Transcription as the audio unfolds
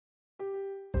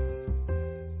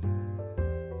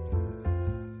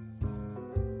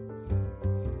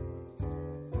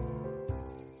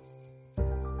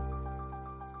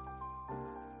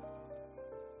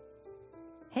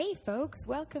Hey folks,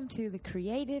 welcome to the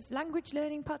Creative Language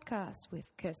Learning Podcast with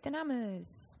Kirsten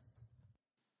Hammers.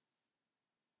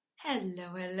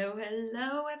 Hello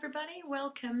everybody.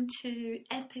 Welcome to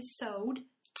episode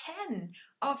 10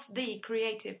 of the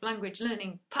Creative Language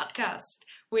Learning Podcast,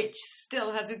 which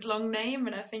still has its long name,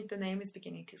 and I think the name is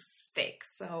beginning to stick.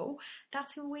 So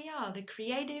that's who we are, the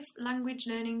Creative Language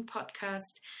Learning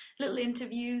Podcast. Little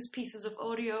interviews, pieces of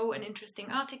audio, and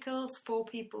interesting articles for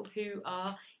people who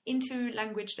are into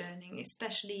language learning,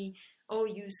 especially all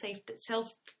you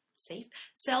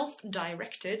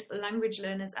self-directed language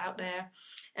learners out there.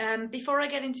 Before I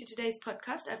get into today's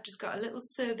podcast, I've just got a little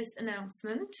service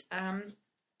announcement.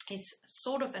 It's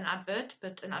sort of an advert,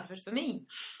 but an advert for me.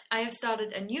 I have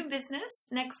started a new business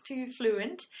next to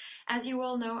Fluent. As you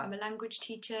all know, I'm a language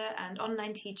teacher and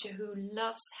online teacher who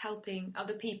loves helping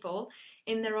other people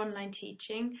in their online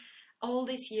teaching. All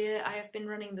this year, I have been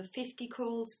running the 50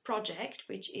 Calls project,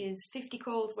 which is 50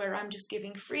 calls where I'm just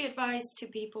giving free advice to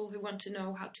people who want to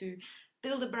know how to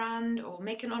build a brand or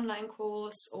make an online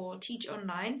course or teach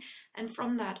online. And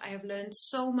from that, I have learned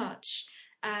so much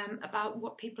about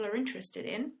what people are interested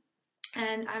in.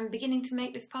 And I'm beginning to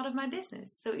make this part of my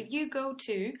business. So if you go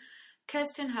to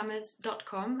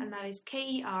KirstenHammers.com, and that is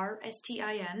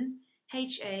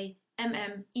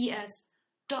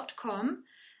KirstenHammes.com,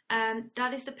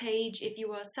 that is the page if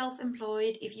you are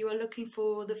self-employed, if you are looking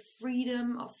for the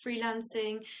freedom of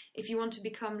freelancing, if you want to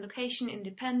become location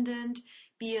independent,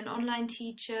 be an online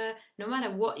teacher, no matter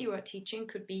what you are teaching.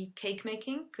 Could be cake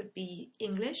making, could be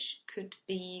English, could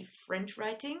be French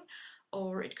writing,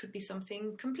 or it could be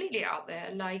something completely out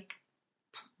there like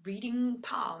reading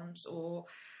palms or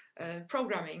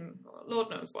programming, or Lord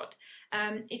knows what.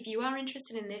 If you are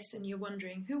interested in this and you're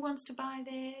wondering who wants to buy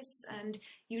this, and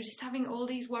you're just having all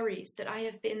these worries that I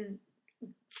have been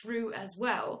through as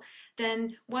well,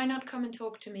 then why not come and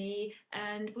talk to me,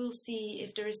 and we'll see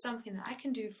if there is something that I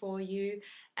can do for you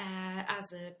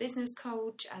as a business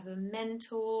coach, as a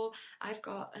mentor. I've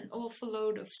got an awful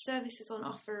load of services on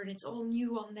offer, and it's all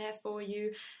new on there for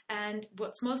you. And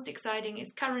what's most exciting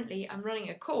is currently I'm running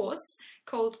a course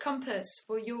called Compass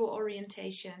for Your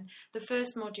Orientation. The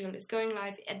first module is going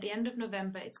live at the end of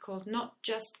November. It's called Not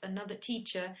Just Another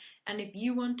Teacher. And if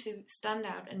you want to stand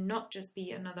out and not just be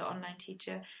another online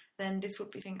teacher, then this would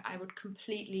be something I would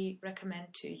completely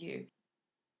recommend to you.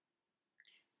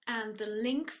 And the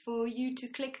link for you to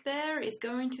click there is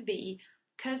going to be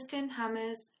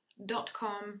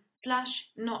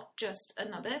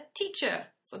KirstenHammers.com/notjustanotherteacher.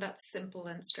 So that's simple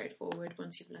and straightforward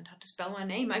once you've learned how to spell my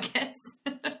name, I guess.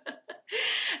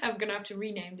 I'm going to have to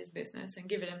rename this business and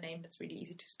give it a name that's really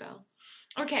easy to spell.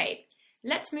 Okay,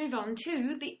 let's move on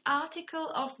to the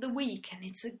article of the week, and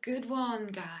it's a good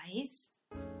one, guys.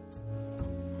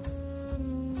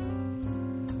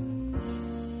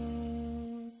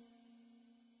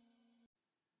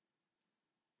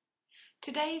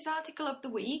 Today's article of the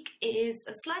week is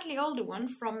a slightly older one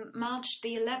from March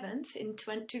the 11th in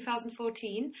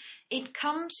 2014. It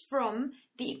comes from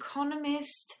The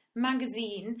Economist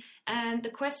magazine, and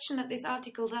the question that this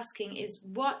article is asking is,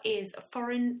 what is a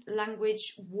foreign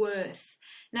language worth?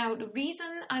 Now, the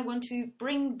reason I want to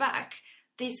bring back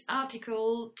this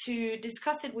article to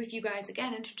discuss it with you guys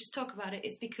again and to just talk about it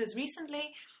is because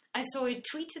recently I saw it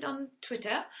tweeted on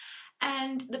Twitter,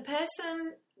 and the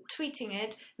person tweeting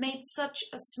it made such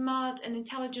a smart and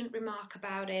intelligent remark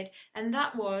about it, and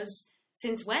that was,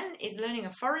 since when is learning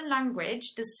a foreign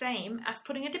language the same as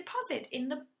putting a deposit in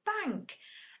the bank?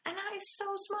 And that is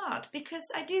so smart, because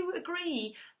I do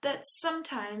agree that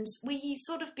sometimes we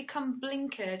sort of become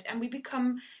blinkered and we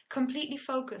become completely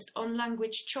focused on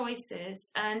language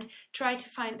choices and try to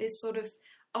find this sort of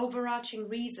overarching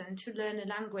reason to learn a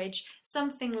language,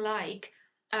 something like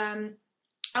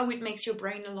oh, it makes your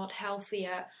brain a lot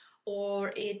healthier,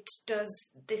 or it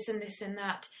does this and this and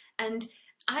that. And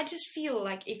I just feel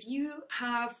like if you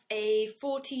have a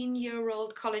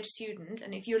 14-year-old college student,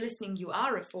 and if you're listening, you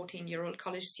are a 14-year-old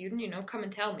college student, come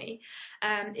and tell me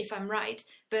if I'm right.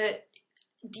 But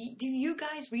do you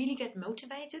guys really get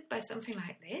motivated by something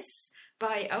like this?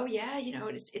 By, oh yeah,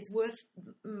 it's worth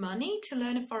money to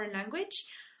learn a foreign language?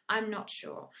 I'm not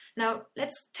sure. Now,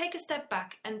 let's take a step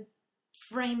back and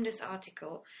frame this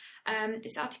article.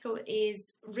 This article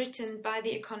is written by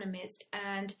The Economist,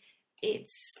 and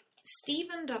it's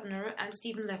Stephen Dubner and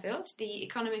Stephen Levitt, the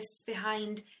economists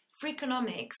behind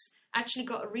Freakonomics, actually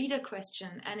got a reader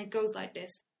question, and it goes like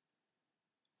this.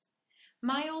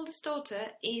 My oldest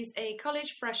daughter is a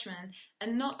college freshman,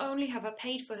 and not only have I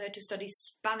paid for her to study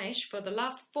Spanish for the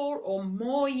last 4 or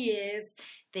more years,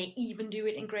 They even do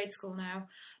it in grade school now.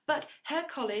 But her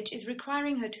college is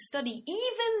requiring her to study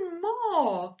even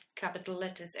more, capital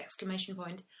letters, exclamation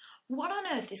point. What on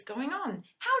earth is going on?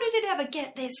 How did it ever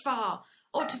get this far?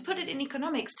 Or to put it in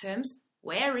economics terms,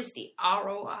 where is the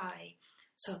ROI?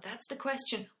 So that's the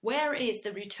question. Where is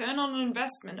the return on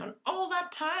investment on all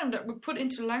that time that we put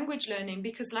into language learning?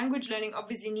 Because language learning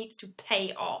obviously needs to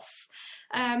pay off.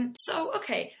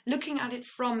 Okay, looking at it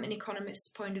from an economist's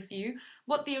point of view,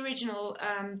 what the original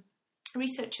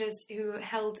researchers who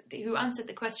answered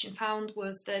the question found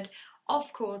was that,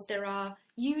 of course, there are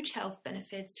huge health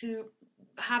benefits to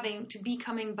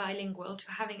becoming bilingual,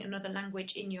 to having another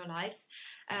language in your life.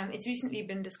 It's recently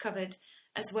been discovered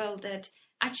as well that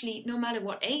actually, no matter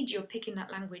what age you're picking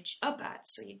that language up at,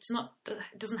 so it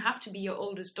doesn't have to be your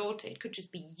oldest daughter, it could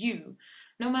just be you.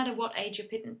 No matter what age you're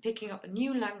picking up a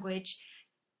new language,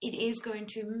 it is going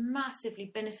to massively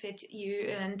benefit you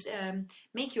and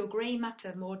make your grey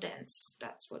matter more dense.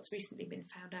 That's what's recently been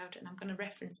found out, and I'm going to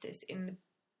reference this in the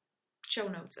show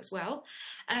notes as well.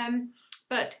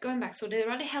 But going back, so there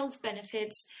are the health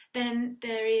benefits, then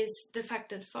there is the fact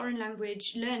that foreign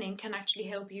language learning can actually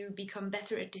help you become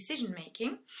better at decision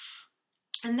making.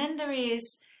 And then there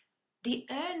is the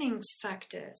earnings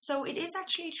factor. So it is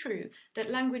actually true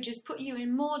that languages put you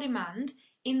in more demand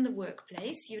in the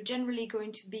workplace. You're generally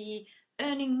going to be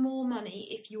earning more money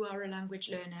if you are a language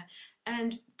learner.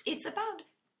 And it's about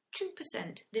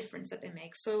 2% difference that they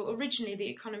make. So originally the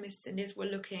economists in this were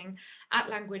looking at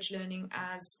language learning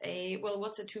as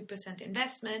what's a 2%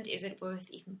 investment? Is it worth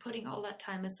even putting all that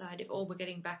time aside if all we're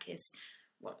getting back is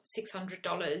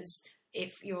 $600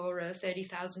 if you're a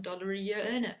 $30,000 a year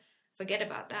earner? Forget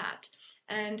about that.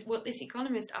 And what this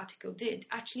Economist article did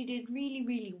really,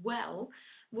 really well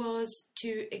was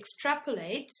to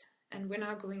extrapolate, and we're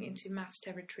now going into maths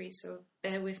territory, so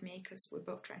bear with me because we're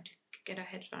both trying to get our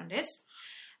heads around this.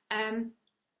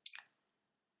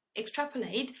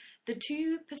 Extrapolate the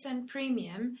 2%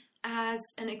 premium as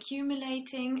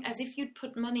if you'd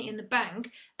put money in the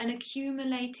bank, an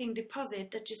accumulating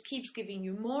deposit that just keeps giving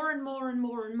you more and more and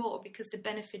more and more because the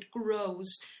benefit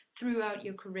grows throughout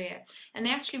your career. And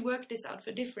they actually worked this out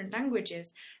for different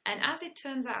languages. And as it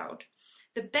turns out,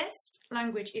 the best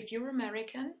language, if you're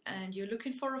American and you're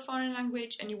looking for a foreign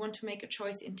language and you want to make a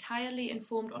choice entirely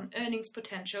informed on earnings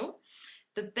potential,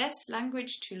 the best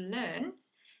language to learn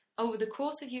over the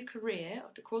course of your career,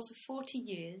 over the course of 40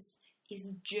 years,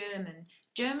 is German.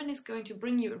 German is going to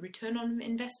bring you a return on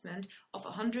investment of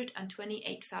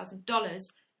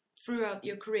 $128,000 throughout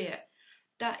your career.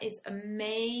 That is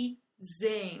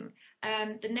amazing.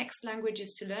 The next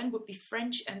languages to learn would be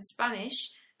French and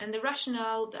Spanish. And the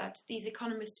rationale that these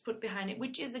economists put behind it,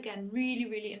 which is, again, really,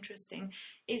 really interesting,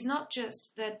 is not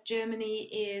just that Germany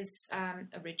is a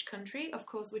rich country, of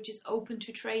course, which is open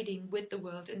to trading with the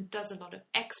world and does a lot of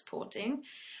exporting,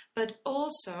 but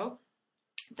also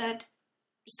that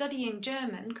studying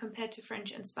German compared to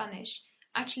French and Spanish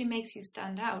actually makes you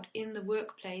stand out in the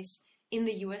workplace in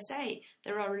the USA.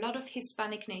 There are a lot of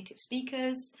Hispanic native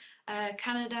speakers.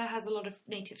 Canada has a lot of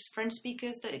native French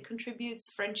speakers that it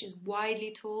contributes. French is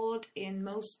widely taught in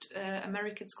most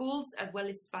American schools, as well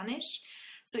as Spanish.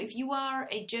 So if you are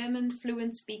a German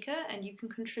fluent speaker and you can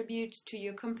contribute to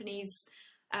your company's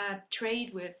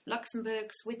trade with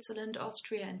Luxembourg, Switzerland,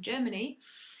 Austria, and Germany,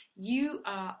 you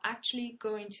are actually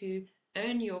going to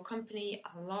earn your company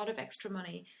a lot of extra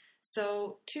money.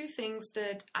 So 2 things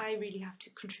that I really have to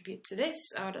contribute to this,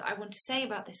 or that I want to say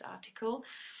about this article,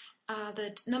 are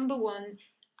that number 1,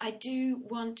 I do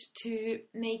want to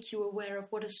make you aware of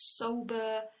what a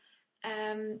sober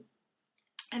and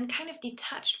kind of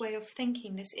detached way of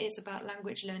thinking this is about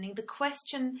language learning. The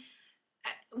question,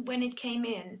 when it came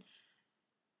in,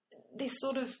 this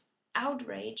sort of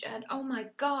outrage at, oh my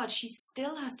God, she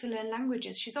still has to learn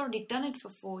languages. She's already done it for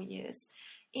 4 years,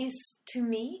 is to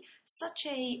me such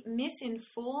a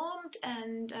misinformed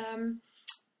and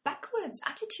backwards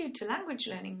attitude to language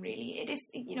learning, really. It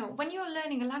is, when you're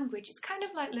learning a language, it's kind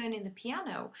of like learning the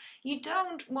piano. You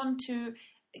don't want to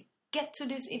get to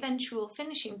this eventual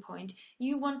finishing point.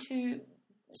 You want to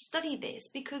study this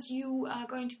because you are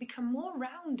going to become more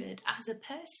rounded as a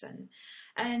person,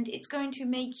 and it's going to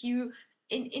make you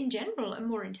in general a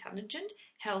more intelligent,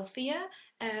 healthier,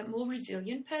 more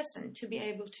resilient person to be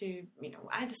able to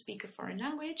either speak a foreign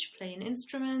language, play an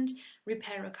instrument,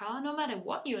 repair a car. No matter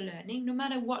what you're learning, no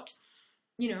matter what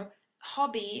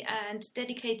hobby and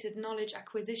dedicated knowledge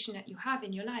acquisition that you have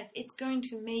in your life, it's going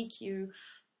to make you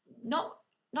not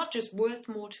just worth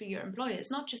more to your employers,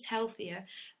 not just healthier,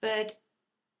 but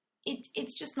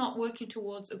it's just not working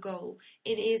towards a goal.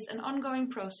 It is an ongoing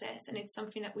process, and it's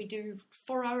something that we do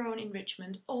for our own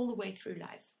enrichment all the way through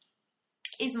life,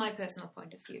 is my personal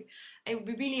point of view. It would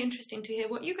be really interesting to hear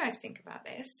what you guys think about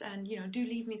this, and do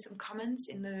leave me some comments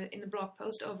in the blog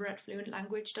post over at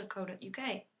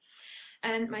fluentlanguage.co.uk.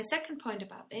 And my second point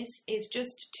about this is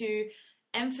just to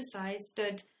emphasize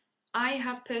that I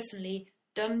have personally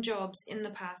done jobs in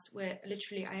the past where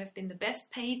literally I have been the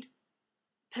best paid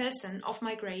person of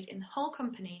my grade in the whole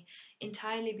company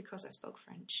entirely because I spoke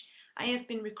French. I have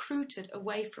been recruited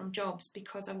away from jobs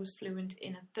because I was fluent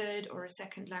in a third or a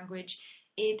second language.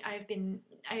 I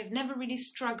have never really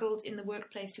struggled in the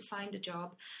workplace to find a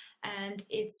job, and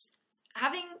it's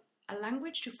having a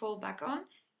language to fall back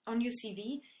on your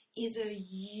CV is a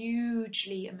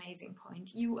hugely amazing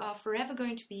point. You are forever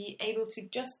going to be able to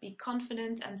just be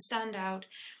confident and stand out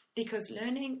because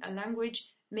learning a language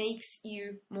makes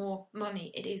you more money.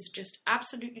 It is just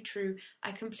absolutely true.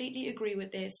 I completely agree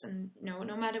with this, and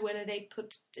no matter whether they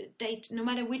put data, no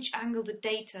matter which angle the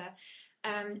data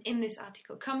in this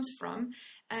article comes from,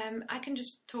 I can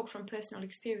just talk from personal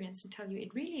experience and tell you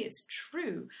it really is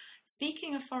true.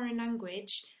 Speaking a foreign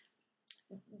language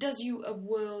does you a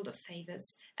world of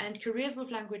favors, and careers with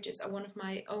languages are one of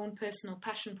my own personal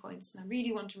passion points, and I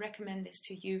really want to recommend this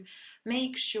to you.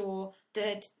 Make sure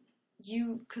that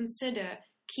you consider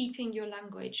keeping your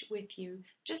language with you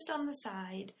just on the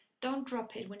side. Don't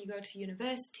drop it when you go to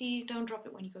university, don't drop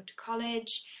it when you go to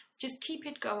college. Just keep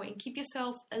it going. Keep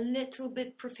yourself a little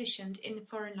bit proficient in a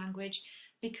foreign language,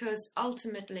 because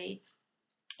ultimately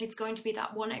it's going to be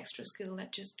that one extra skill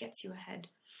that just gets you ahead.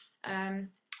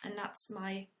 And that's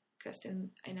my Kirsten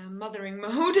in a mothering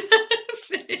mode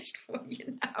finished for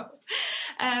you now.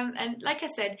 And like I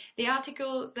said, the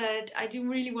article that I do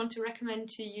really want to recommend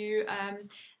to you,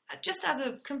 just as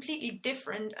a completely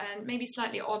different and maybe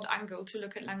slightly odd angle to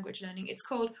look at language learning, it's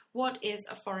called "What is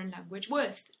a Foreign Language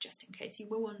Worth?" Just in case you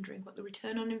were wondering what the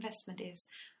return on investment is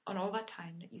on all that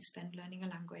time that you spend learning a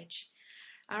language.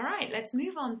 All right, let's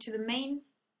move on to the main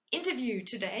interview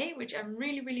today, which I'm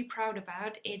really, really proud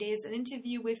about. It is an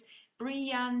interview with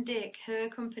Breanne Dick. Her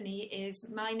company is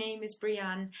My Name is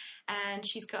Breanne, and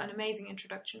she's got an amazing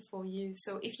introduction for you.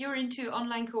 So if you're into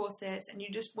online courses and you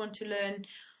just want to learn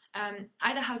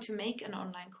either how to make an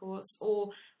online course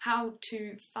or how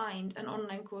to find an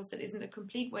online course that isn't a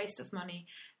complete waste of money,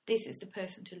 this is the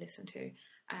person to listen to.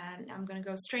 And I'm going to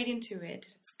go straight into it.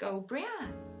 Let's go,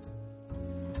 Breanne.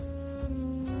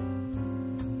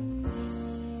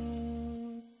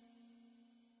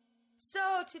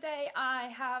 So today I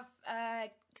have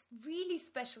a really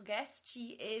special guest.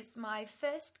 She is my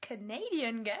first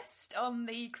Canadian guest on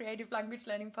the Creative Language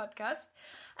Learning Podcast.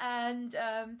 And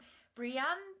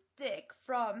Breanne Dick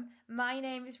from My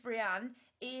Name is Breanne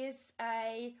is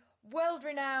a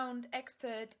world-renowned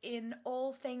expert in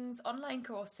all things online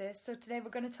courses. So today we're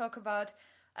going to talk about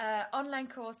online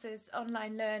courses,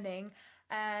 online learning,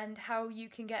 and how you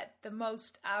can get the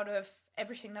most out of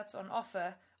everything that's on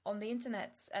offer on the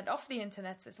internets and off the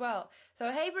internets as well.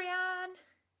 So hey, Breanne.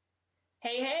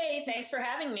 Hey, thanks for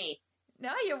having me.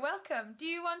 No, you're welcome. Do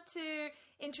you want to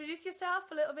introduce yourself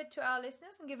a little bit to our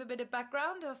listeners and give a bit of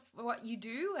background of what you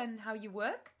do and how you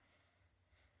work?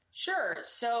 Sure.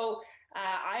 So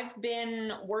I've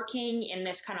been working in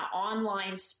this kind of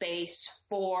online space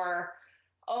for,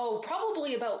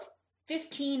 probably about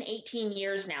 15, 18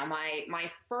 years now. My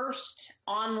first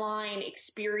online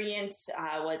experience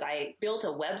was I built a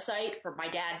website for my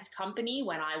dad's company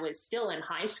when I was still in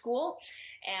high school.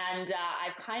 And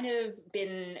I've kind of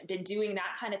been doing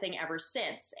that kind of thing ever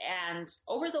since. And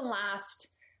over the last,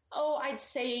 I'd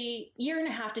say year and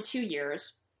a half to 2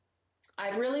 years,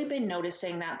 I've really been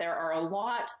noticing that there are a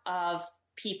lot of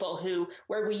people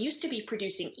where we used to be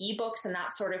producing ebooks and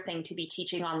that sort of thing to be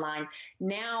teaching online.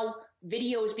 Now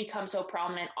videos become so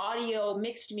prominent, audio,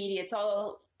 mixed media, it's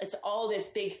all this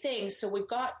big thing. So we've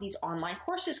got these online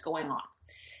courses going on.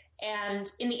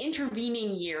 And in the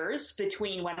intervening years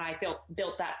between when I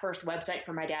built that first website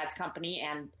for my dad's company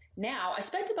and now, I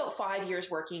spent about 5 years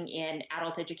working in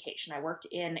adult education. I worked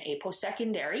in a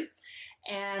post-secondary,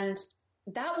 and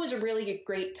that was a really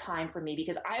great time for me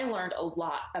because I learned a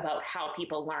lot about how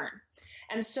people learn.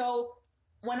 And so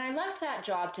when I left that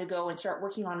job to go and start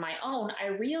working on my own, I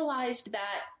realized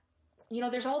that,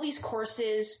 there's all these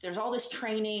courses, there's all this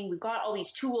training, we've got all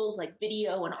these tools like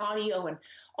video and audio and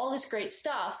all this great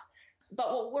stuff.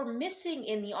 But what we're missing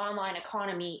in the online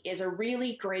economy is a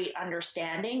really great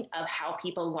understanding of how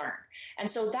people learn. And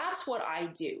so that's what I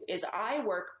do, is I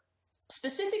work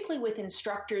specifically with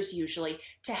instructors usually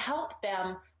to help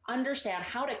them understand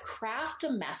how to craft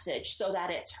a message so that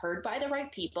it's heard by the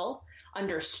right people,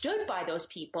 understood by those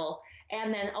people,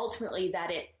 and then ultimately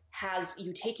that it has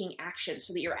you taking action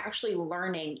so that you're actually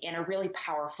learning in a really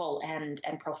powerful and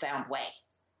profound way.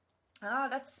 Oh,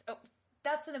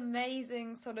 that's an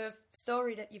amazing sort of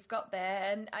story that you've got there,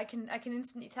 and I can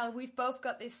instantly tell we've both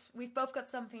got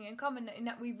something in common in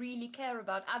that we really care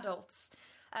about adults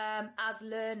as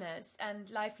learners and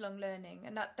lifelong learning,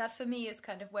 and that for me is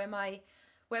kind of where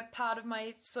part of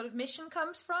my sort of mission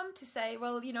comes from, to say,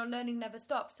 well, learning never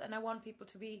stops, and I want people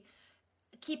to be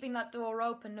keeping that door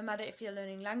open, no matter if you're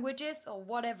learning languages or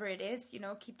whatever it is,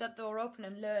 keep that door open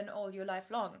and learn all your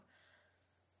life long.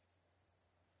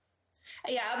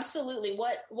 Yeah, absolutely.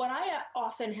 What I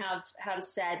often have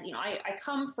said, I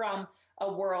come from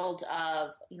a world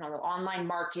of, online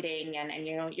marketing and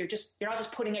you're not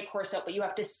just putting a course out, but you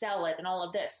have to sell it and all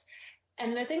of this.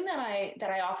 And the thing that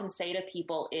I often say to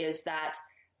people is that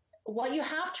what you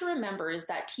have to remember is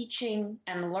that teaching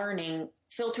and learning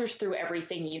filters through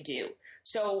everything you do.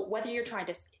 So whether you're trying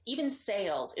to, even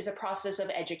sales is a process of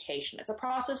education. It's a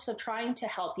process of trying to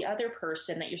help the other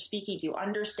person that you're speaking to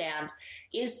understand,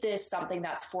 is this something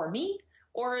that's for me,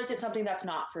 or is it something that's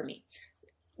not for me?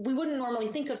 We wouldn't normally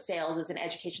think of sales as an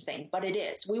education thing, but it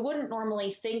is. We wouldn't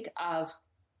normally think of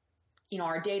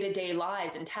our day-to-day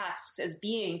lives and tasks as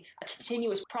being a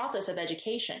continuous process of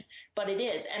education, but it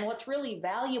is. And what's really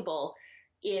valuable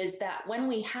is that when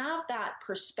we have that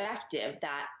perspective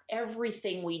that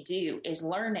everything we do is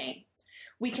learning,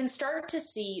 we can start to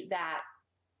see that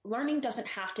learning doesn't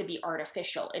have to be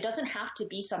artificial. It doesn't have to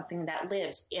be something that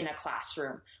lives in a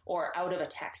classroom or out of a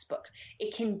textbook.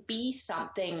 It can be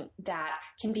something that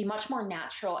can be much more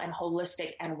natural and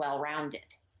holistic and well-rounded.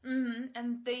 Mm-hmm.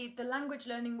 And the language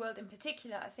learning world in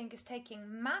particular, I think, is taking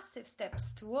massive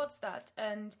steps towards that.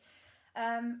 And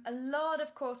a lot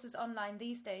of courses online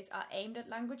these days are aimed at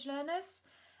language learners.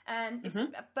 And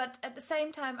but at the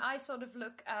same time, I sort of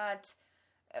look at,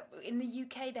 in the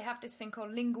UK, they have this thing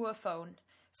called Linguaphone.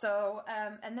 So,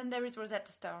 and then there is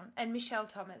Rosetta Stone and Michelle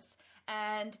Thomas.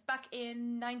 And back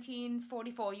in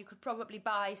 1944, you could probably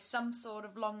buy some sort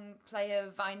of long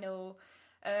player vinyl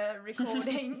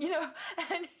recording,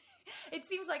 and it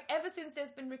seems like ever since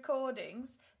there's been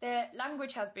recordings, their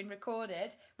language has been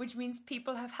recorded, which means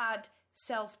people have had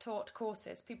self-taught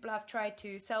courses. People have tried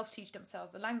to self-teach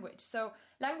themselves a language. So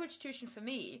language tuition for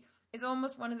me is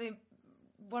almost one of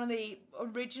the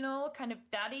original kind of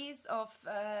daddies of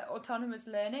autonomous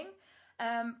learning.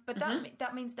 But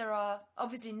that means there are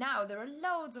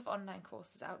loads of online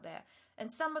courses out there,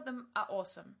 and some of them are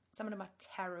awesome. Some of them are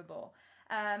terrible.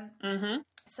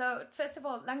 So first of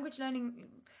all, language learning,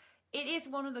 it is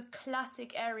one of the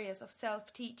classic areas of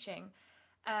self-teaching.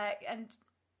 And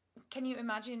can you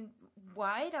imagine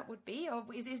why that would be? Or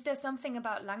is there something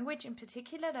about language in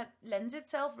particular that lends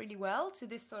itself really well to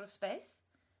this sort of space?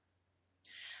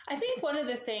 I think one of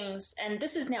the things, and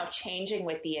this is now changing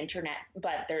with the internet,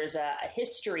 but there's a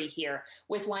history here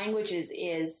with languages,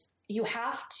 is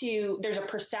there's a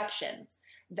perception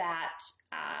that,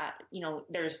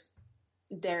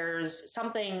 there's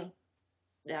something,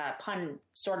 pun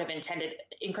sort of intended,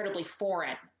 incredibly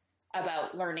foreign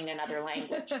about learning another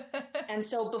language. And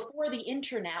so before the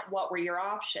internet, what were your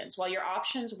options? Well, your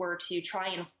options were to try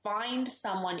and find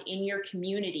someone in your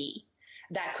community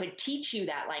that could teach you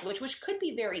that language, which could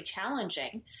be very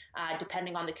challenging,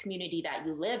 depending on the community that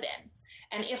you live in.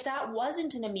 And if that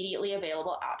wasn't an immediately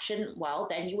available option, well,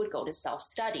 then you would go to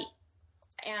self-study.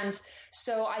 And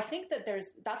so I think that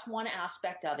that's one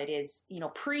aspect of it is,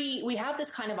 we have this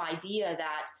kind of idea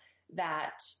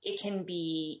that it can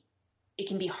be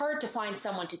hard to find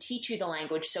someone to teach you the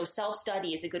language. So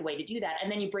self-study is a good way to do that.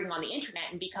 And then you bring on the internet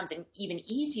and it becomes even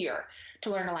easier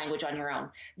to learn a language on your own.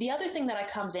 The other thing that I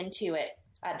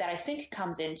think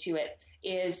comes into it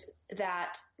is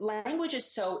that language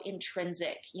is so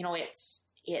intrinsic.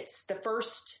 It's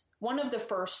one of the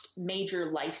first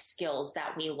major life skills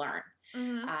that we learn.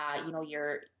 Mm-hmm.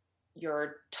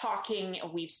 You're talking.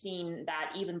 We've seen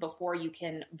that even before you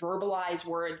can verbalize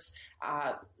words,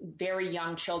 very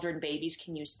young children, babies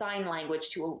can use sign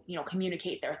language to,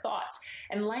 communicate their thoughts.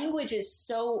 And language is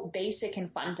so basic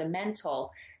and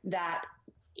fundamental that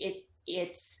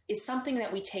it's something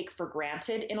that we take for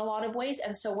granted in a lot of ways.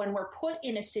 And so when we're put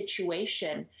in a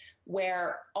situation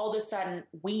where all of a sudden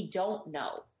we don't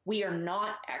know we are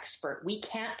not expert. We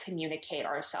can't communicate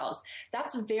ourselves.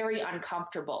 That's very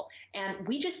uncomfortable. And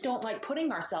we just don't like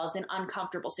putting ourselves in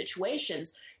uncomfortable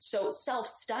situations. So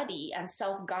self-study and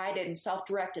self-guided and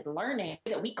self-directed learning,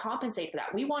 that we compensate for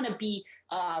that. We want to be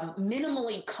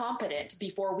minimally competent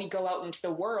before we go out into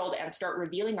the world and start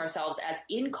revealing ourselves as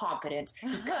incompetent,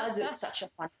 because it's such a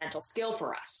fundamental skill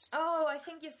for us. Oh, I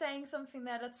think you're saying something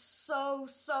there that's so,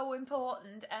 so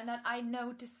important, and that I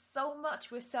notice so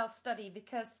much with self-study,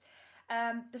 because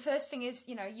the first thing is,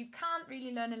 you can't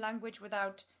really learn a language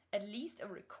without at least a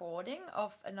recording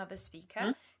of another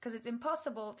speaker, because it's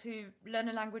impossible to learn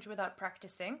a language without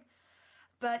practicing.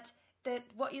 But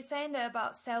what you're saying there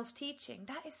about self-teaching,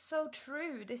 that is so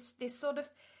true. This sort of,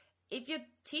 if you're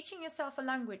teaching yourself a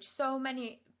language, so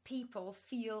many people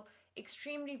feel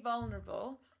extremely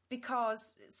vulnerable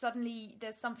because suddenly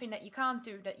there's something that you can't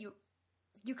do that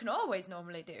you can always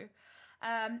normally do.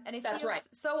 And it feels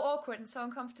so awkward and so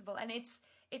uncomfortable. And it's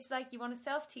like you want to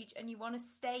self-teach and you want to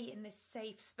stay in this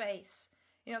safe space,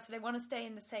 so they want to stay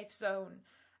in the safe zone.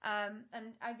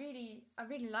 And I really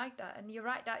like that. And you're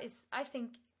right. That is, I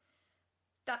think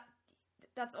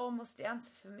that's almost the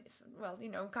answer for me. Well,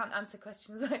 can't answer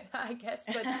questions like that, I guess,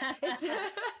 but it's,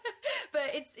 but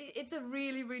it's a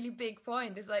really, really big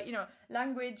point. It's like,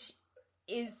 language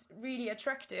is really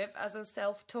attractive as a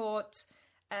self-taught,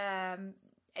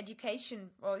 education,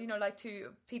 or like to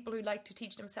people who like to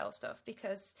teach themselves stuff,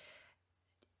 because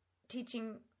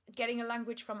getting a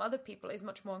language from other people is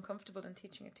much more uncomfortable than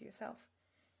teaching it to yourself,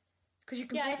 because you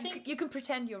can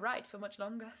pretend you're right for much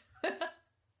longer.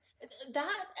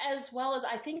 That, as well as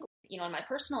I think, in my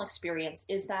personal experience,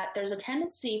 is that there's a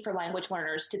tendency for language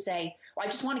learners to say, well, I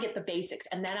just want to get the basics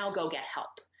and then I'll go get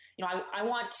help. I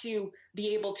want to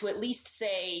be able to at least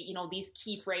say, these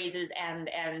key phrases and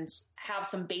have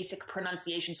some basic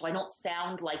pronunciation so I don't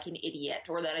sound like an idiot,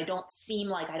 or that I don't seem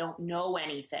like I don't know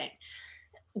anything.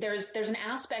 There's an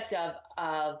aspect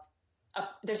of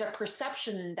there's a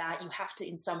perception that you have to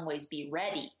in some ways be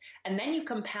ready. And then you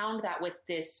compound that with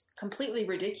this completely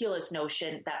ridiculous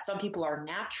notion that some people are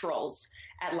naturals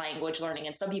at language learning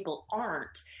and some people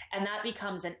aren't. And that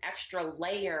becomes an extra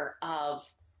layer of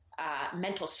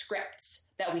mental scripts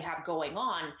that we have going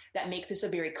on that make this a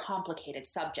very complicated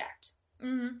subject.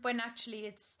 When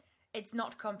actually it's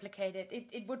not complicated.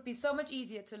 It would be so much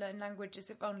easier to learn languages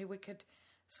if only we could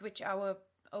switch our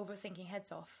overthinking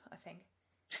heads off, I think.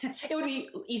 It would be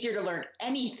easier to learn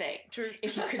anything. True.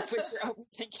 If you could switch your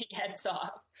overthinking heads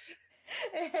off.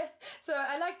 So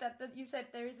I like that you said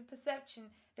there is a perception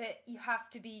that you have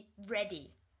to be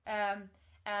ready.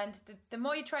 And the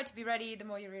more you try to be ready, the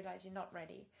more you realize you're not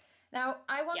ready. Now,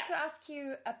 I want to ask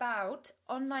you about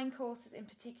online courses in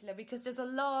particular, because there's a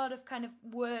lot of kind of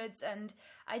words and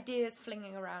ideas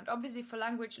flinging around. Obviously, for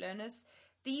language learners,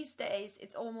 these days,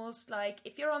 it's almost like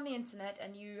if you're on the internet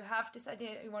and you have this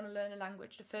idea that you want to learn a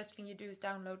language, the first thing you do is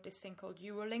download this thing called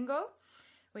Duolingo,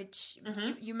 which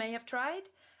you may have tried.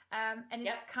 And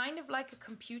it's kind of like a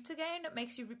computer game that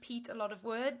makes you repeat a lot of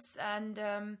words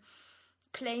and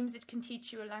claims it can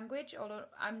teach you a language, although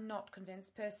I'm not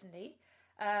convinced personally.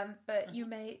 But you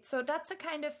may... So that's a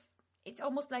kind of... It's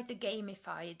almost like the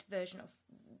gamified version of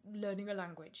learning a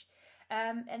language.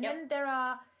 And then there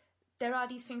are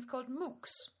these things called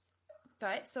MOOCs,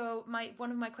 right? So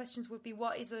one of my questions would be,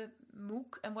 what is a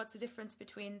MOOC, and what's the difference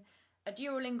between a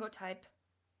Duolingo type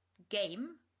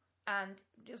game, and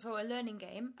so a learning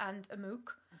game, and a MOOC,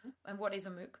 and what is a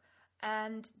MOOC?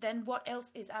 And then what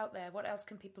else is out there? What else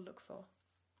can people look for?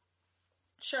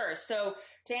 Sure. So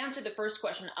to answer the first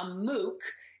question, a MOOC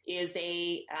is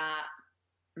a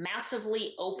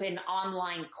massively open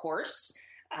online course.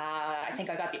 I think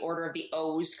I got the order of the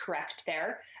O's correct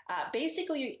there.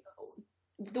 Basically,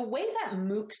 the way that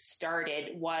MOOCs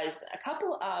started was a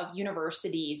couple of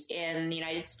universities in the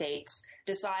United States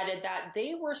decided that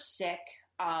they were sick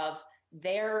of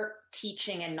their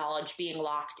teaching and knowledge being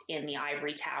locked in the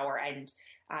ivory tower, and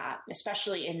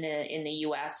especially in the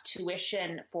U.S.,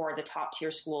 tuition for the top tier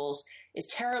schools is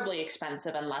terribly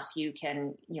expensive unless you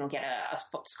can get a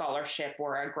scholarship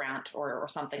or a grant or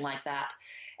something like that.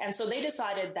 And so they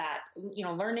decided that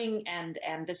learning and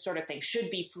this sort of thing should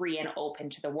be free and open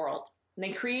to the world. And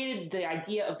they created the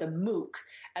idea of the MOOC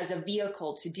as a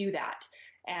vehicle to do that.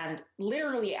 And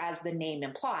literally, as the name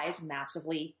implies,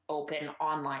 massively open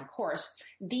online course,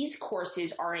 these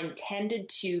courses are intended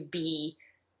to be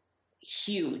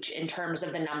huge in terms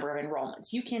of the number of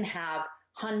enrollments. You can have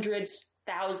hundreds,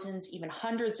 thousands, even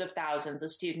hundreds of thousands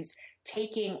of students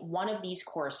taking one of these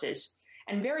courses.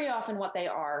 And very often what they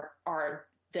are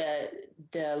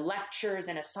the lectures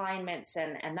and assignments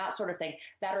and that sort of thing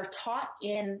that are taught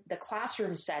in the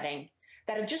classroom setting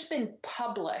that have just been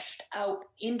published out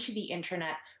into the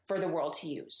internet for the world to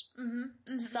use. Mm-hmm,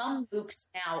 mm-hmm. Some MOOCs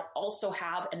now also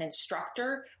have an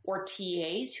instructor or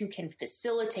TAs who can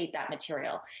facilitate that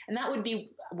material. And that would be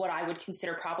what I would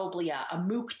consider probably a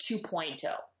MOOC 2.0.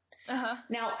 Uh-huh.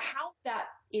 Now, how that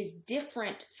is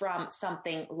different from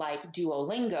something like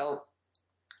Duolingo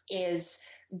is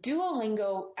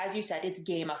Duolingo, as you said, it's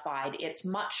gamified. It's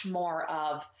much more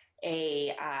of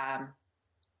a,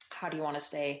 how do you want to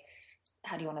say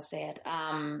it?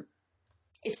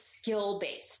 It's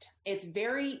skill-based. It's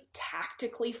very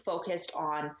tactically focused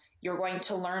on, you're going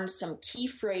to learn some key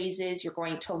phrases, you're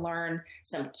going to learn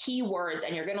some key words,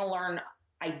 and you're going to learn,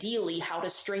 ideally, how to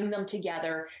string them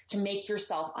together to make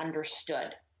yourself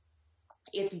understood.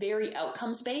 It's very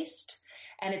outcomes-based,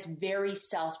 and it's very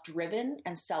self-driven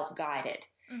and self-guided.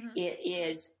 Mm-hmm. It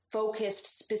is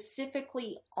focused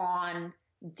specifically on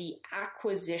the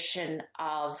acquisition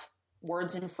of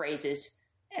words and phrases,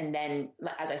 and then,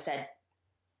 as I said,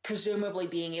 presumably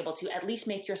being able to at least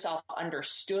make yourself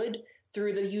understood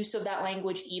through the use of that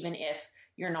language, even if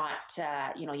you're not,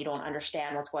 you don't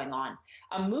understand what's going on.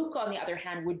 A MOOC, on the other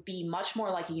hand, would be much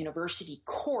more like a university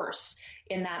course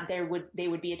in that they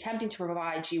would be attempting to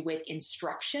provide you with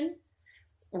instruction,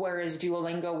 whereas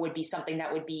Duolingo would be something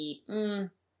that would be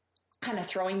kind of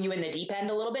throwing you in the deep end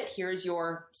a little bit. Here's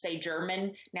your, say,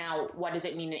 German. Now, what does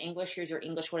it mean in English? Here's your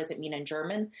English. What does it mean in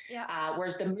German? Yeah.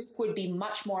 Whereas the MOOC would be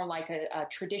much more like a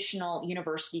traditional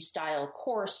university style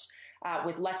course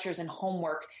with lectures and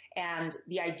homework. And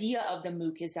the idea of the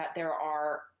MOOC is that there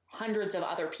are hundreds of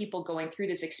other people going through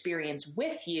this experience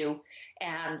with you,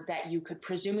 and that you could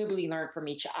presumably learn from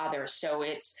each other. So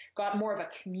it's got more of a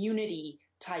community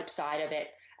type side of it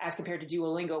as compared to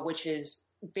Duolingo, which is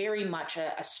very much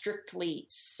a strictly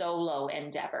solo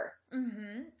endeavor.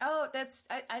 Mm-hmm. Oh,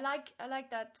 I like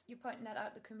that you're pointing that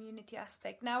out, the community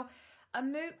aspect. Now, a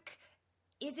MOOC,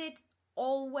 is it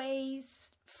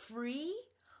always free?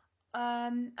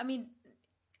 Or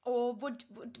would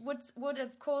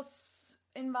of course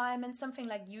environment something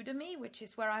like Udemy, which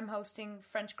is where I'm hosting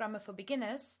French Grammar for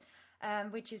Beginners,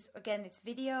 which is, again, it's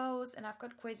videos, and I've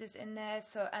got quizzes in there.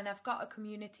 And I've got a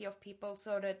community of people,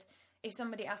 so that if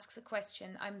somebody asks a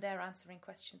question, I'm there answering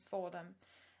questions for them.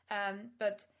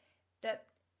 But that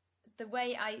the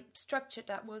way I structured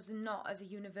that was not as a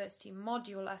university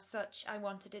module as such. I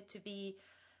wanted it to be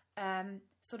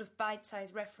sort of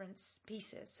bite-sized reference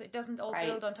pieces. So it doesn't all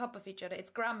build on top of each other.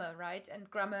 It's grammar, right? And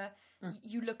grammar,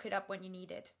 you look it up when you need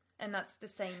it. And that's the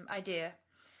same idea.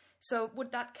 So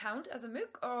would that count as a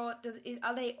MOOC, or do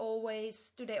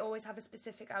they always have a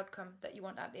specific outcome that you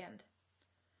want at the end?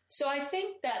 So I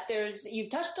think that you've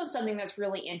touched on something that's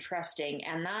really interesting,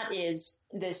 and that is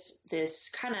this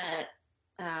kind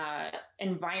of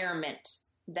environment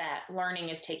that learning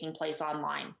is taking place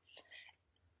online.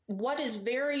 What is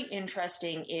very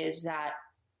interesting is that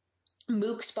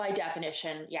MOOCs, by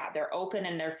definition, they're open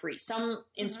and they're free. Some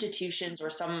institutions or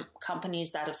some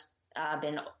companies that have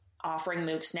been offering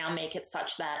MOOCs now make it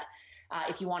such that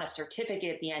if you want a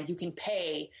certificate at the end, you can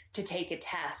pay to take a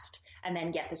test and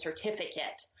then get the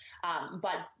certificate.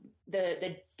 But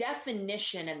the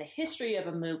definition and the history of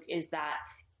a MOOC is that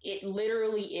it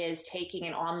literally is taking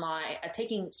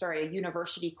a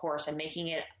university course and making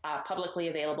it publicly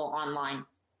available online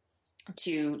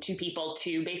to people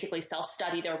to basically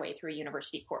self-study their way through a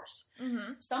university course.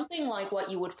 Mm-hmm. Something like what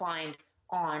you would find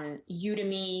on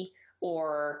Udemy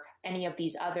or any of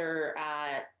these other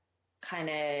kind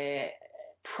of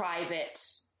private,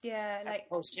 as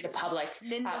opposed to the public,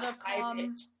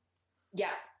 Lynda.com. Yeah,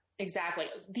 exactly.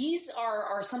 These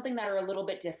are something that are a little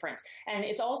bit different. And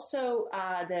it's also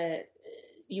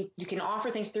you can offer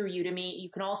things through Udemy. You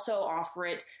can also offer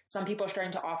it. Some people are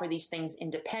starting to offer these things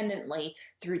independently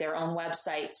through their own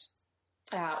websites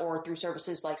or through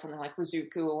services like something like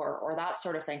Rizuku or that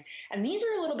sort of thing. And these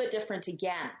are a little bit different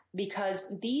again,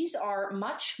 because these are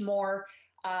much more,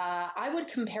 I would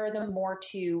compare them more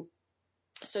to,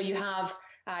 so you have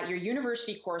your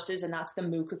university courses, and that's the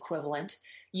MOOC equivalent.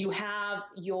 You have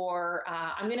your,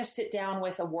 I'm going to sit down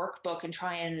with a workbook and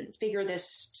try and figure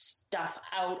this stuff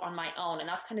out on my own. And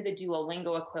that's kind of the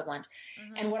Duolingo equivalent.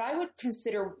 Mm-hmm. And what I would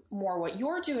consider more what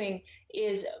you're doing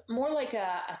is more like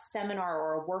a seminar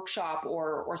or a workshop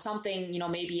or something,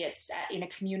 maybe it's in a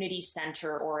community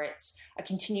center or it's a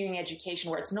continuing education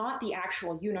where it's not the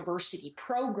actual university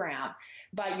program,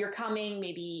 but you're coming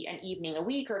maybe an evening a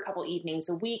week or a couple evenings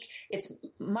a week. It's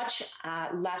much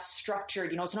less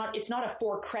structured. It's not a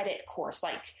 4-credit course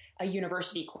like a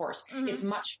university course. Mm-hmm. It's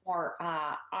much more,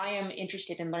 I am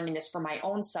interested in learning this this for my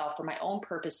own self, for my own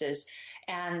purposes.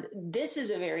 And this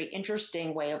is a very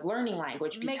interesting way of learning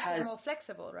language because it makes it more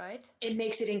flexible, right? It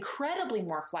makes it incredibly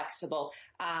more flexible.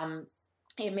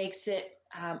 It makes it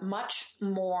much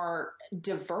more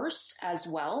diverse as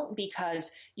well,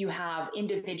 because you have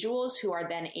individuals who are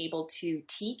then able to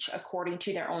teach according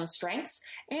to their own strengths.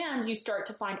 And you start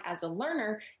to find, as a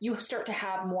learner, you start to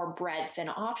have more breadth and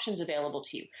options available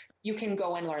to you. You can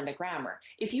go and learn the grammar.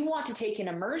 If you want to take an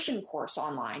immersion course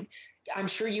online, I'm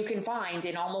sure you can find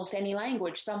in almost any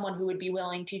language someone who would be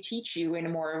willing to teach you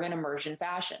in more of an immersion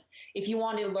fashion. If you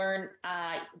want to learn,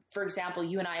 for example,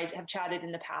 you and I have chatted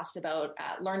in the past about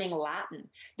learning Latin.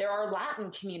 There are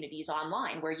Latin communities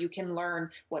online where you can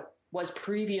learn what was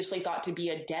previously thought to be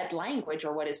a dead language,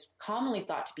 or what is commonly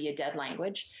thought to be a dead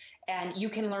language, and you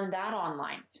can learn that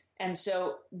online. And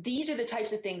so these are the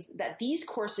types of things that these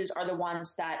courses are the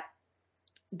ones that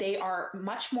they are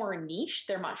much more niche.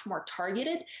 They're much more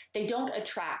targeted. They don't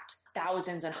attract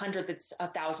thousands and hundreds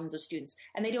of thousands of students,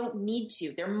 and they don't need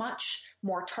to. They're much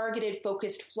more targeted,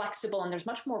 focused, flexible, and there's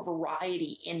much more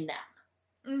variety in them.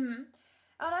 Mm-hmm.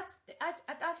 Oh,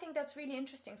 I think that's really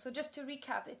interesting. So just to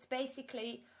recap, it's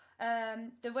basically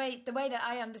the way that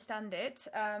I understand it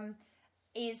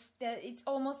is that it's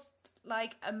almost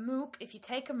like a MOOC. If you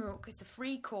take a MOOC, it's a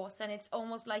free course, and it's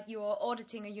almost like you're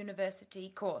auditing a university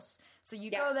course. So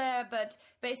you go there, but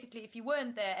basically if you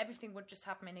weren't there, everything would just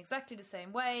happen in exactly the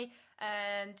same way.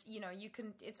 And, you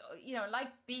can, it's, like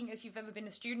being, if you've ever been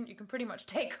a student, you can pretty much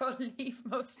take or leave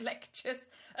most lectures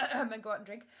and go out and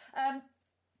drink.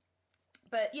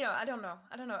 But, I don't know.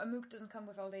 A MOOC doesn't come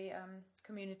with all the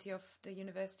community of the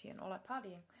university and all that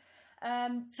partying.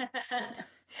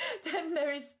 Then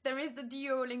there is the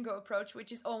Duolingo approach,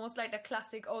 which is almost like the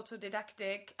classic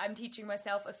autodidactic. I'm teaching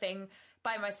myself a thing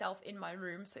by myself in my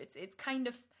room, so it's kind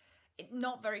of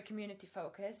not very community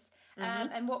focused.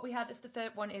 Mm-hmm. And what we had as the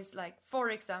third one is, like, for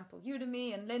example,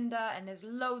 Udemy and Lynda, and there's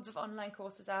loads of online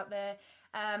courses out there.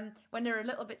 When they're a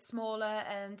little bit smaller,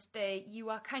 and you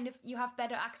have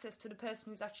better access to the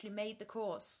person who's actually made the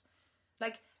course.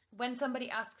 Like, when somebody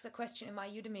asks a question in my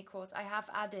Udemy course, I have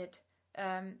added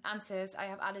answers, I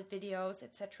have added videos,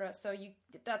 etc. So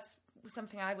that's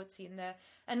something I would see in there,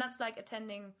 and that's like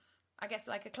attending, I guess,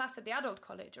 like a class at the adult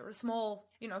college or a small,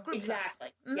 group exactly. class.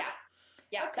 Mm-hmm.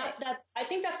 Yeah. Okay. That I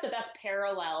think that's the best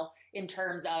parallel in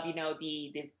terms of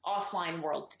the offline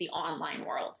world to the online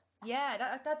world.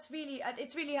 Yeah, that's really,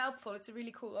 it's really helpful. It's a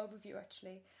really cool overview,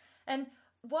 actually. And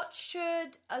what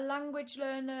should a language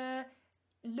learner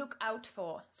look out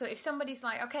for? So if somebody's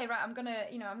like, okay, right, I'm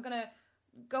gonna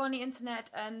go on the internet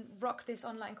and rock this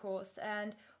online course,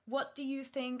 and what do you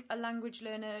think a language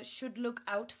learner should look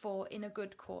out for in a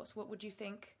good course? What would you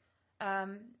think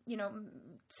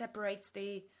separates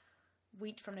the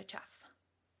wheat from the chaff?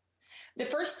 The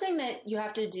first thing that you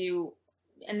have to do,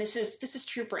 and this is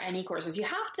true for any courses, you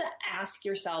have to ask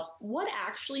yourself, what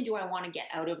actually do I want to get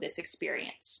out of this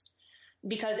experience?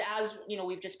 Because as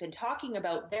we've just been talking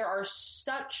about, there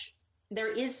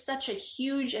is such a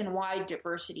huge and wide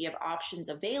diversity of options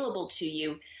available to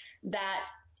you that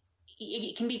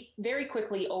it can be very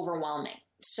quickly overwhelming.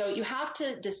 So you have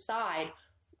to decide,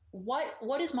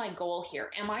 what is my goal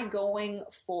here? Am I going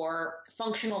for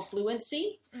functional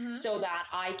fluency, mm-hmm. so that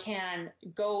I can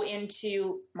go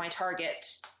into my target,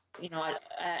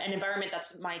 an environment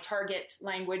that's my target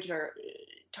language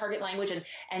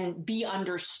and be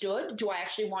understood? Do I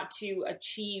actually want to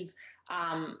achieve, do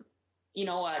I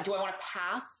want to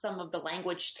pass some of the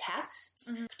language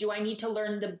tests? Mm-hmm. Do I need to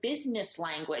learn the business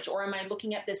language? Or am I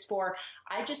looking at this for,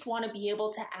 I just want to be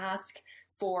able to ask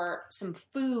for some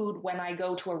food when I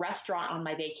go to a restaurant on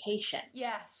my vacation?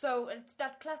 Yeah, so it's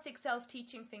that classic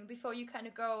self-teaching thing. Before you kind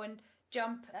of go and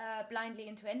jump blindly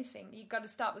into anything, you've got to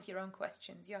start with your own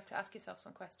questions. You have to ask yourself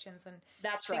some questions and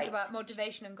think about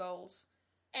motivation and goals.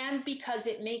 And because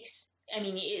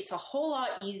it's a whole lot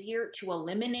easier to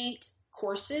eliminate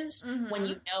courses, mm-hmm. when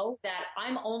you know that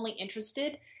I'm only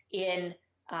interested in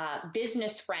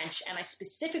business French, and I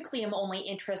specifically am only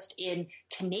interested in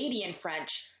Canadian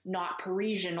French, not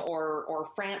Parisian or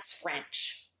France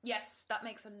French. Yes, that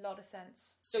makes a lot of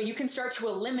sense. So you can start to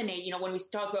eliminate, when we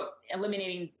talk about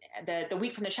eliminating the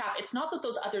wheat from the chaff, it's not that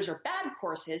those others are bad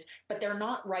courses, but they're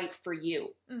not right for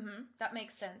you. Mm-hmm. That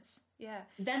makes sense. Yeah.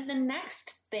 Then the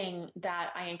next thing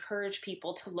that I encourage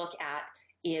people to look at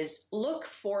is look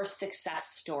for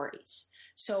success stories.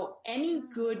 So any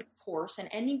good course and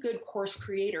any good course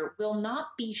creator will not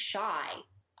be shy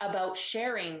about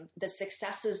sharing the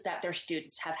successes that their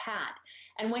students have had.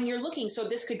 And when you're looking, so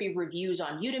this could be reviews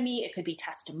on Udemy, it could be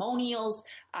testimonials,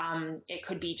 it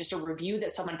could be just a review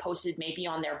that someone posted maybe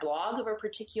on their blog of a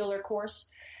particular course.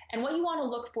 And what you want to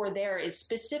look for there is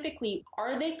specifically,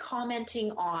 are they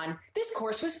commenting on, this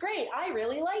course was great, I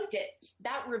really liked it?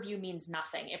 That review means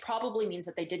nothing. It probably means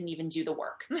that they didn't even do the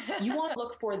work. You want to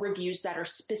look for reviews that are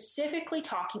specifically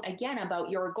talking, again, about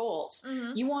your goals.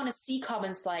 Mm-hmm. You want to see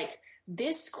comments like,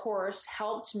 this course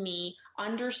helped me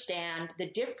understand the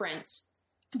difference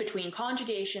between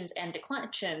conjugations and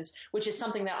declensions, which is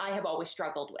something that I have always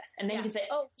struggled with. And then you can say,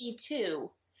 oh, me too.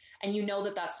 And you know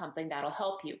that that's something that'll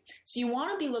help you. So you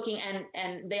want to be looking,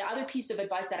 and the other piece of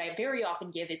advice that I very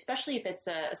often give, especially if it's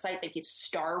a site that gives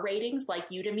star ratings like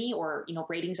Udemy or,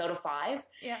 ratings out of 5,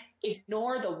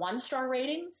 ignore the 1-star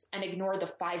ratings and ignore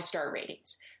the 5-star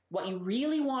ratings. What you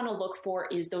really want to look for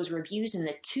is those reviews in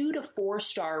the 2 to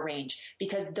 4-star range,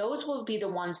 because those will be the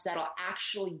ones that'll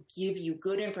actually give you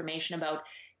good information about,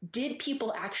 did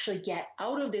people actually get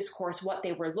out of this course what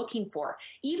they were looking for?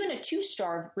 Even a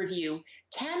 2-star review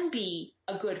can be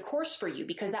a good course for you,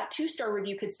 because that 2-star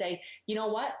review could say, you know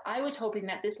what, I was hoping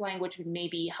that this language would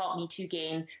maybe help me to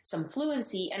gain some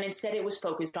fluency, and instead it was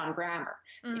focused on grammar.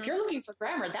 Mm-hmm. If you're looking for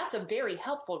grammar, that's a very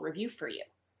helpful review for you.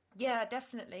 Yeah,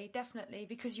 definitely,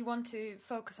 because you want to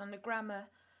focus on the grammar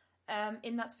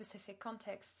in that specific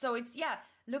context. So it's,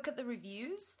 look at the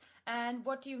reviews, and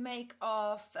what do you make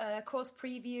of course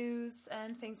previews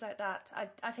and things like that.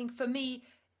 I think for me,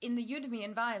 in the Udemy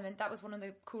environment, that was one of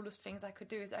the coolest things I could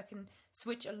do, is I can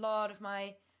switch a lot of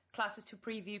my classes to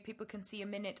preview. People can see a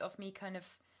minute of me kind of,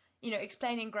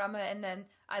 explaining grammar, and then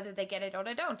either they get it or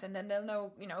they don't, and then they'll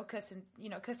know,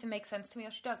 Kirsten makes sense to me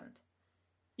or she doesn't.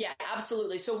 Yeah,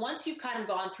 absolutely. So once you've kind of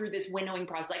gone through this winnowing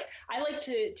process, like I like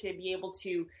to be able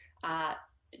to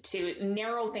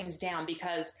narrow things down,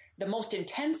 because the most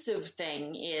intensive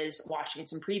thing is watching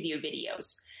some preview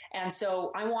videos. And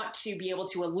so I want to be able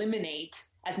to eliminate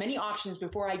as many options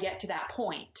before I get to that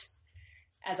point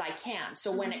as I can.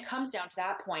 So when it comes down to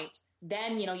that point,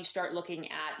 then, you start looking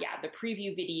at, the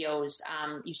preview videos.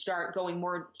 You start going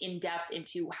more in depth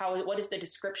into what is the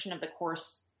description of the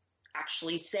course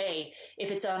actually say.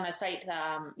 If it's on a site,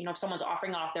 if someone's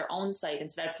offering off their own site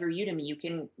instead of through Udemy, you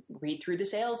can read through the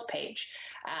sales page.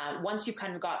 Once you've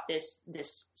kind of got this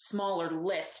smaller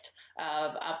list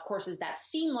of courses that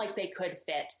seem like they could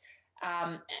fit,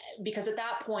 because at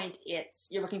that point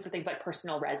you're looking for things like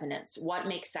personal resonance. What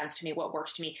makes sense to me? What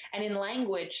works to me? And in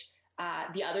language,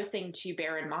 the other thing to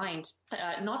bear in mind,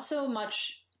 not so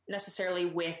much necessarily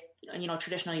with,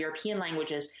 traditional European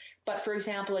languages, but for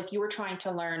example, if you were trying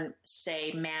to learn,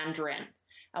 say, Mandarin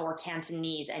or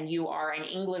Cantonese, and you are an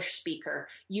English speaker,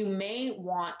 you may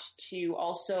want to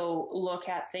also look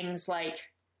at things like,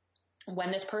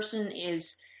 when this person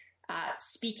is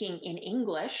speaking in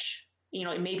English,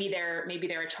 maybe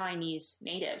they're a Chinese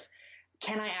native.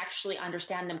 Can I actually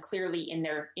understand them clearly in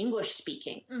their English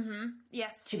speaking? Mm-hmm.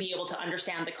 Yes. To be able to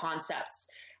understand the concepts,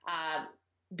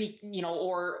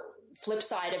 or flip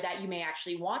side of that, you may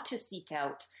actually want to seek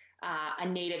out a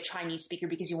native Chinese speaker,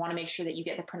 because you want to make sure that you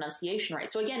get the pronunciation right.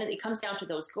 So again, it comes down to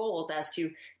those goals as to,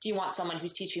 do you want someone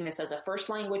who's teaching this as a first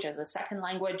language, as a second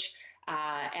language,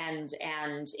 and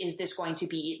is this going to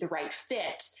be the right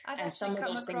fit? I've and actually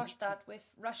come across that with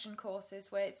Russian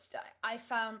courses, where I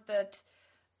found that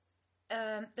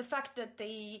the fact that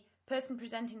the person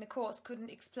presenting the course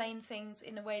couldn't explain things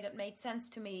in a way that made sense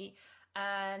to me,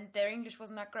 and their English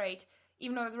wasn't that great,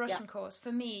 even though it was a Russian course,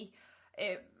 for me,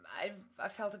 I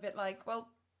felt a bit like, well,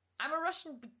 I'm a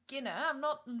Russian beginner. I'm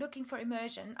not looking for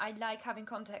immersion. I like having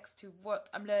context to what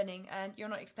I'm learning, and you're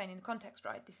not explaining the context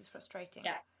right. This is frustrating.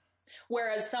 Yeah.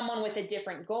 Whereas someone with a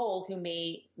different goal, who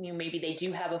maybe they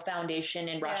do have a foundation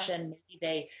in Russian, maybe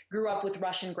they grew up with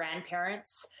Russian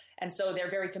grandparents, and so they're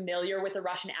very familiar with the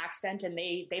Russian accent, and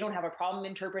they don't have a problem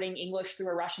interpreting English through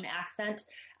a Russian accent.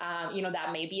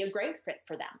 That may be a great fit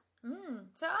for them.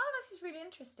 So, this is really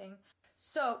interesting.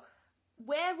 So,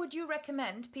 where would you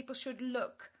recommend people should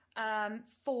look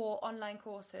for online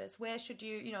courses? Where should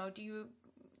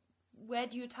where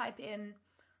do you type in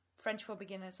French for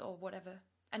beginners or whatever?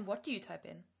 And what do you type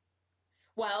in?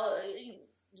 Well,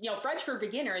 French for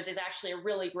beginners is actually a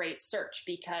really great search,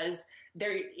 because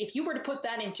if you were to put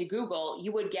that into Google,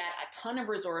 you would get a ton of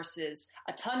resources,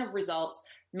 a ton of results,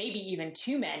 maybe even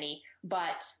too many,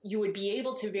 but you would be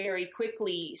able to very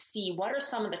quickly see what are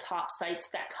some of the top sites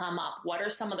that come up, what are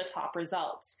some of the top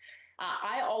results.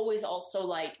 I always also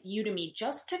like Udemy,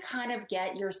 just to kind of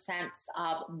get your sense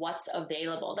of what's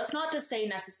available. That's not to say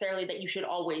necessarily that you should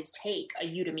always take a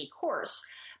Udemy course,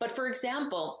 but for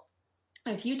example,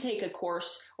 if you take a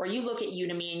course or you look at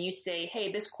Udemy and you say,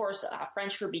 hey, this course,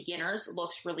 French for beginners,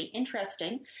 looks really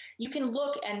interesting, you can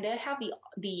look, and they have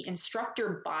the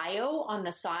instructor bio on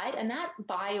the side, and that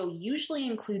bio usually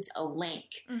includes a link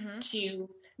to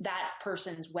that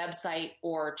person's website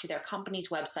or to their company's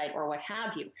website or what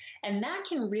have you. And that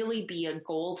can really be a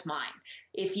gold mine.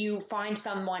 If you find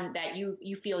someone that you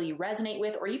feel you resonate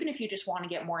with, or even if you just want to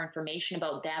get more information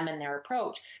about them and their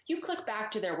approach, you click back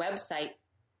to their website.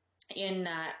 In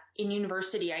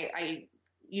university, I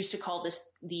used to call this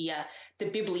the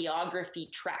bibliography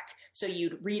trek. So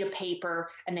you'd read a paper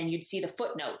and then you'd see the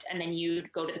footnote, and then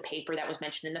you'd go to the paper that was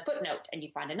mentioned in the footnote and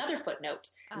you'd find another footnote,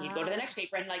 and you'd go to the next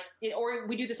paper, and or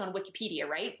we do this on Wikipedia,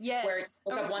 right? Yes. Where you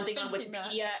look up one thing on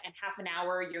Wikipedia and half an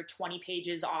hour, you're 20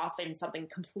 pages off in something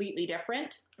completely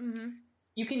different. Mm-hmm.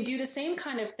 You can do the same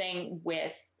kind of thing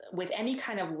with any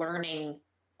kind of learning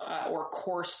or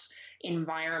course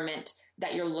environment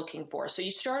that you're looking for. So you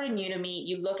start in Udemy,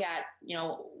 you look at,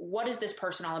 what is this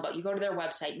person all about? You go to their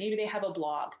website. Maybe they have a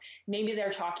blog. Maybe they're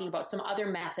talking about some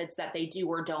other methods that they do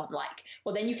or don't like.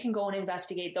 Well, then you can go and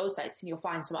investigate those sites, and you'll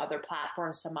find some other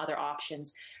platforms, some other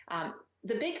options.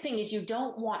 The big thing is you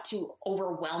don't want to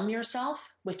overwhelm yourself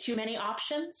with too many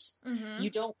options. Mm-hmm.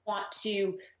 You don't want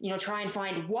to, try and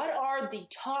find what are the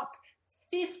top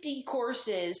 50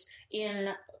 courses in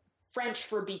French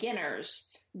for beginners,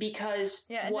 because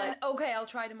I'll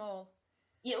try them all.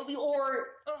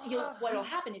 What'll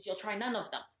happen is you'll try none of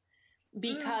them,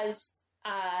 because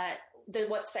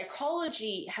what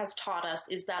psychology has taught us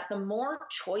is that the more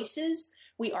choices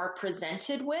we are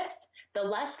presented with, the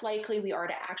less likely we are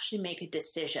to actually make a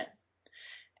decision.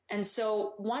 And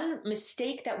so one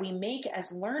mistake that we make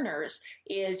as learners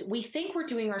is we think we're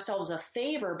doing ourselves a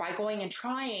favor by going and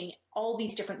trying all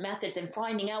these different methods and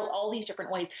finding out all these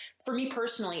different ways. For me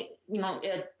personally,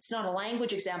 it's not a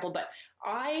language example, but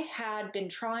I had been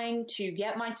trying to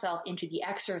get myself into the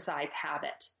exercise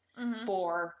habit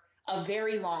for a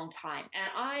very long time. And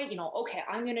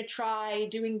I'm going to try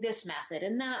doing this method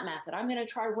and that method. I'm going to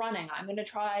try running. I'm going to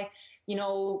try,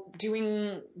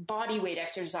 doing body weight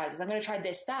exercises. I'm going to try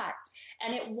this, that.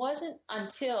 And it wasn't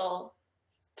until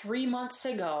 3 months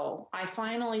ago, I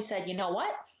finally said, you know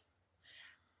what?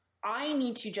 I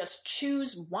need to just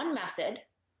choose one method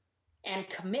and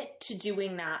commit to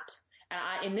doing that.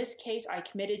 And in this case, I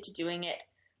committed to doing it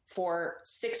for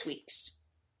 6 weeks.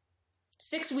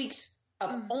 6 weeks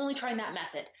of only trying that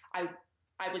method. I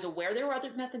was aware there were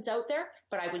other methods out there,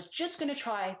 but I was just going to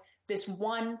try this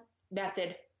one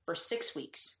method for 6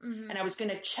 weeks. Mm-hmm. And I was going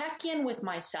to check in with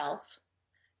myself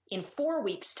in 4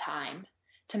 weeks' time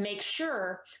to make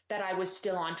sure that I was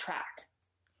still on track.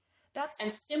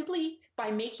 And simply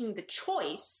by making the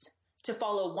choice to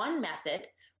follow one method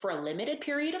for a limited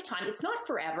period of time, it's not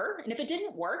forever. And if it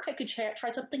didn't work, I could try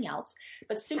something else.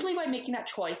 But simply by making that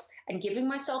choice and giving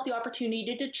myself the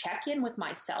opportunity to check in with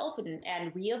myself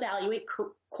and reevaluate,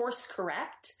 course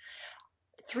correct,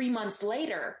 3 months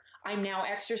later, I'm now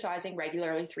exercising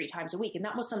regularly 3 times a week. And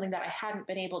that was something that I hadn't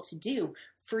been able to do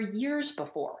for years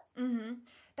before. Mm-hmm.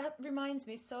 That reminds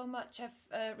me so much.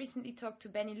 I've recently talked to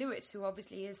Benny Lewis, who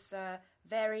obviously is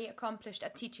very accomplished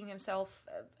at teaching himself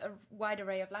a wide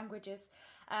array of languages.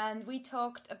 And we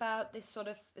talked about this sort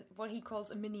of what he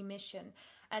calls a mini mission.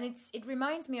 And it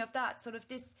reminds me of that sort of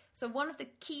this. So one of the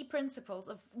key principles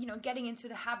of, getting into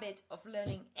the habit of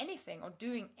learning anything or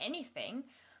doing anything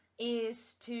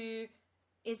is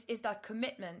that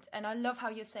commitment. And I love how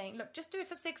you're saying, look, just do it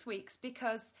for 6 weeks,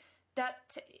 because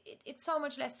it's so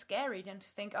much less scary than to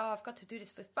think, I've got to do this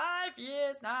for 5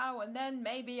 years now, and then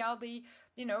maybe I'll be,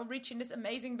 reaching this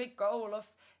amazing big goal of,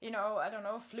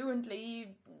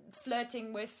 fluently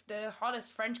flirting with the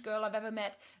hottest French girl I've ever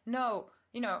met. No,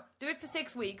 do it for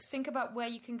 6 weeks. Think about where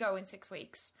you can go in 6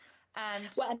 weeks. And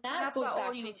that goes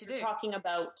back to what you're talking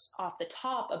about off the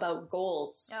top about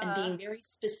goals and being very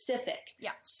specific.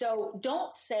 Yeah. So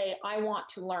don't say, I want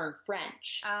to learn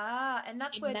French. And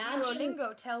that's where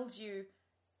Duolingo tells you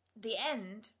the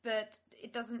end, but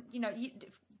it doesn't,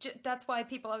 that's why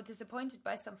people are disappointed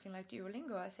by something like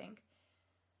Duolingo, I think.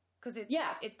 Because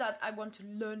it's that I want to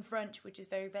learn French, which is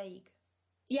very vague.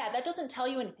 Yeah, that doesn't tell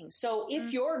you anything. So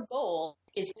if your goal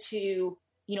is to,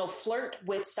 flirt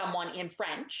with someone in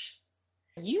French,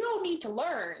 you don't need to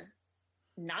learn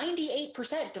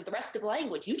 98% of the rest of the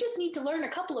language. You just need to learn a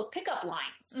couple of pickup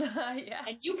lines. Yeah.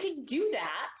 And you can do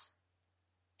that.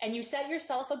 And you set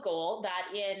yourself a goal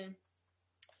that in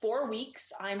 4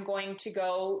 weeks, I'm going to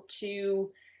go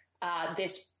to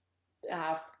this,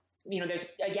 there's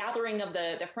a gathering of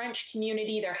the French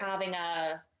community. They're having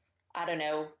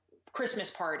Christmas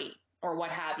party or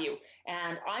what have you.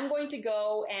 And I'm going to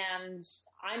go and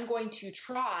I'm going to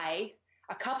try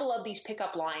a couple of these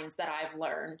pickup lines that I've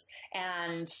learned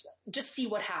and just see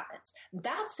what happens.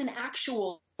 That's an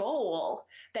actual goal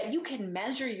that you can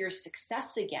measure your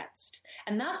success against.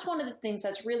 And that's one of the things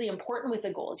that's really important with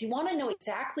a goal is you want to know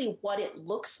exactly what it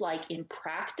looks like in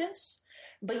practice,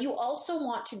 but you also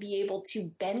want to be able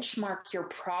to benchmark your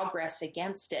progress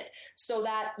against it so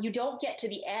that you don't get to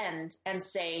the end and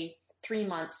say 3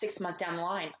 months, 6 months down the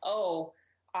line, oh,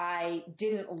 I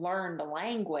didn't learn the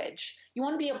language. You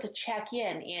want to be able to check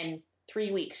in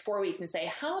 3 weeks, 4 weeks and say,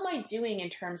 how am I doing in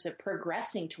terms of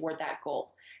progressing toward that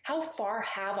goal? How far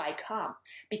have I come?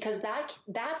 Because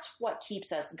that's what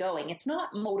keeps us going. It's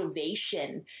not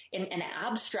motivation in an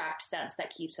abstract sense that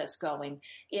keeps us going.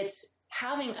 It's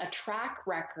having a track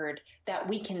record that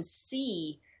we can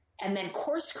see and then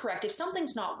course correct. If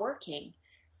something's not working,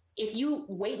 if you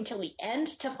wait until the end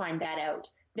to find that out,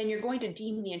 then you're going to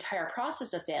deem the entire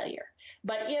process a failure.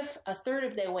 But if a third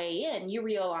of the way in, you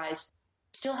realize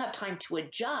you still have time to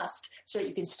adjust so that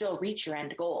you can still reach your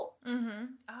end goal. Mm-hmm.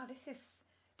 Oh, this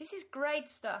is great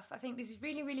stuff. I think this is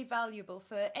really, really valuable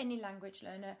for any language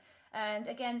learner. And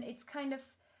again, it's kind of,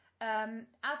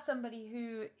 as somebody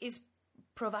who is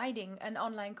providing an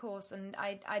online course, and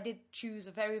I did choose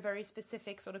a very, very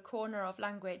specific sort of corner of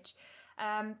language.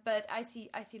 But I see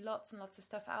lots and lots of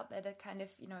stuff out there that kind of,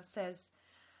 says,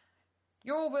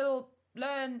 you will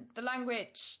learn the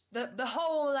language, the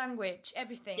whole language,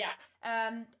 everything. Yeah.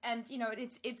 And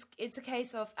it's a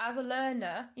case of, as a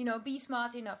learner, be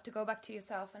smart enough to go back to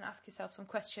yourself and ask yourself some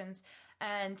questions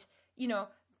and,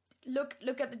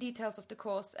 look at the details of the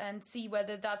course and see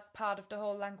whether that part of the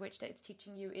whole language that it's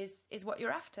teaching you is what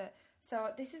you're after. So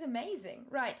this is amazing.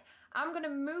 Right. I'm going to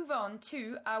move on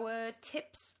to our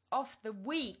tips of the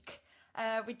week,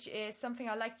 which is something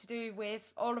I like to do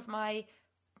with all of my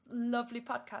lovely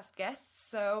podcast guests.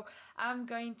 So I'm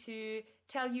going to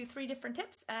tell you 3 different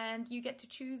tips and you get to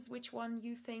choose which one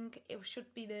you think it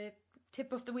should be the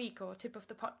tip of the week or tip of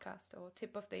the podcast or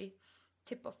tip of the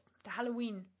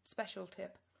Halloween special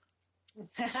tip.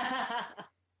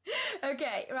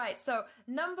 Okay, right. So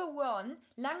number 1,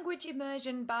 language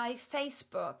immersion by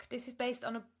Facebook. This is based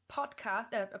on a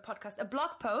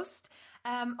blog post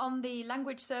on the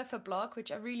Language Surfer blog,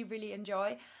 which I really, really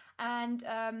enjoy. And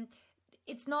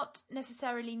it's not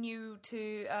necessarily new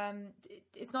to,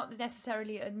 it's not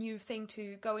necessarily a new thing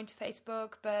to go into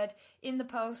Facebook, but in the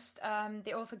post,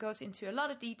 the author goes into a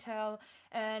lot of detail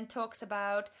and talks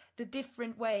about the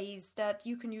different ways that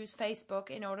you can use Facebook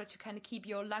in order to kind of keep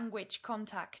your language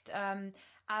contact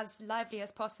as lively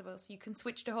as possible. So you can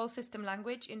switch the whole system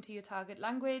language into your target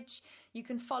language. You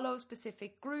can follow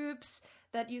specific groups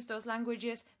that use those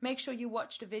languages. Make sure you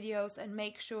watch the videos and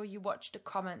make sure you watch the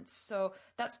comments. So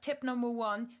that's tip number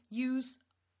 1. Use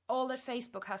all that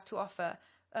Facebook has to offer,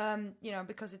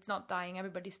 because it's not dying.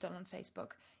 Everybody's still on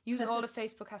Facebook. Use all that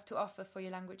Facebook has to offer for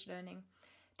your language learning.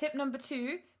 Tip number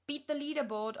 2, beat the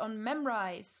leaderboard on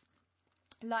Memrise.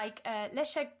 Like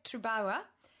Leszek Trubauer,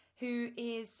 who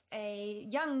is a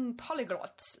young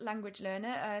polyglot language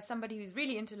learner, somebody who's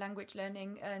really into language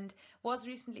learning and was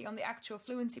recently on the Actual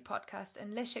Fluency podcast.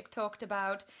 And Leszek talked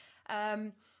about,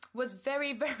 was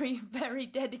very, very, very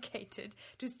dedicated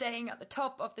to staying at the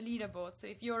top of the leaderboard. So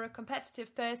if you're a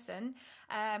competitive person,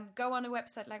 go on a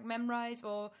website like Memrise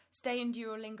or stay in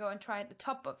Duolingo and try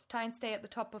and stay at the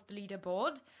top of the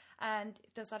leaderboard. And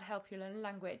does that help you learn a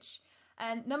language?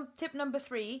 And tip number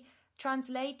 3,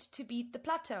 translate to beat the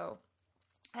plateau.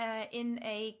 In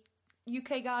a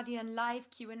UK Guardian live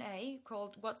Q&A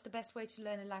called What's the Best Way to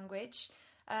Learn a Language?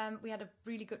 We had a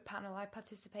really good panel. I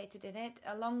participated in it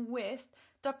along with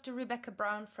Dr. Rebecca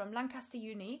Brown from Lancaster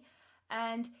Uni.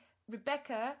 And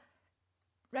Rebecca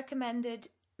recommended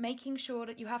making sure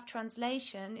that you have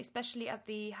translation, especially at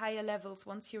the higher levels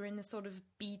once you're in a sort of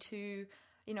B2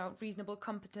 reasonable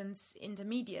competence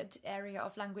intermediate area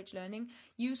of language learning.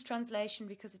 Use translation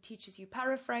because it teaches you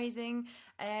paraphrasing.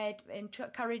 It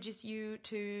encourages you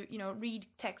to, read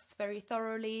texts very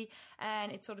thoroughly,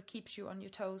 and it sort of keeps you on your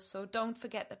toes. So don't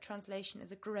forget that translation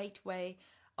is a great way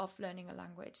of learning a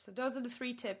language. So those are the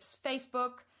 3 tips: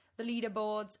 Facebook, the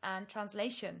leaderboards, and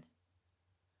translation.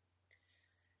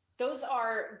 Those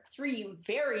are 3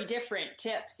 very different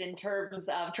tips in terms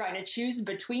of trying to choose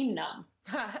between them.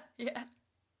 Yeah.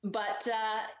 But,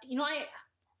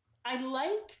 I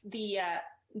like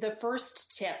the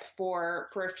first tip for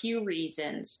a few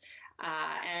reasons.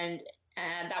 And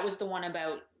that was the one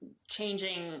about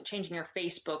changing your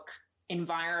Facebook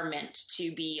environment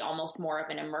to be almost more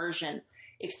of an immersion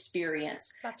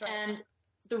experience. That's right. And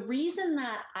the reason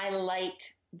that I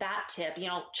like that tip,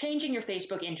 changing your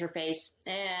Facebook interface,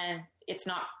 it's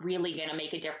not really going to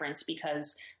make a difference,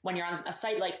 because when you're on a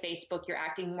site like Facebook, you're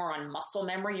acting more on muscle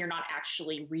memory. You're not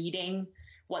actually reading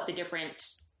what the different,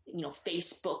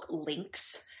 Facebook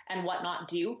links and whatnot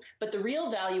do. But the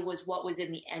real value was what was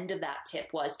in the end of that tip,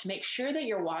 was to make sure that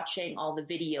you're watching all the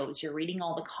videos, you're reading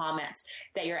all the comments,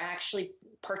 that you're actually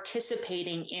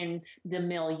participating in the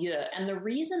milieu. And the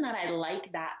reason that I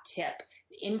like that tip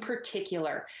in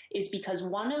particular is because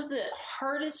one of the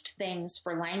hardest things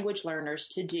for language learners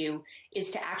to do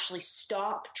is to actually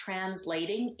stop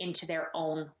translating into their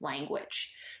own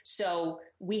language. So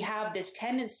we have this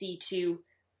tendency to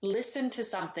listen to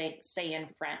something, say in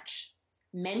French,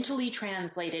 mentally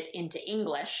translate it into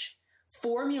English,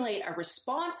 formulate a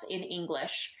response in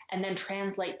English, and then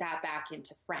translate that back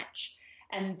into French.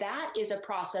 And that is a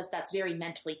process that's very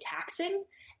mentally taxing.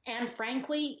 And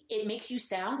frankly, it makes you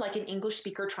sound like an English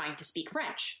speaker trying to speak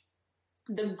French.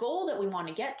 The goal that we want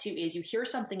to get to is you hear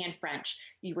something in French,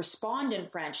 you respond in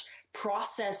French,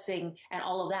 processing and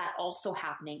all of that also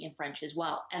happening in French as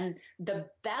well. And the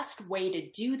best way to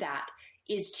do that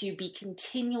is to be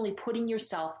continually putting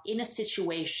yourself in a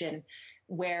situation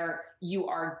where you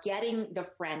are getting the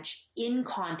French in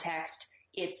context.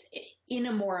 It's in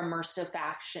a more immersive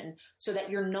fashion, so that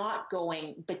you're not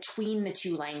going between the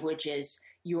two languages.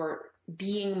 You're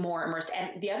being more immersed.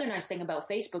 And the other nice thing about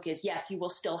Facebook is, yes, you will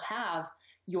still have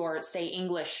your, say,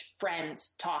 English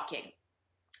friends talking,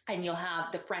 and you'll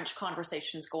have the French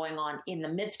conversations going on in the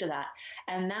midst of that.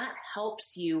 And that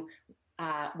helps you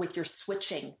with your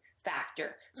switching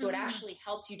factor. So it actually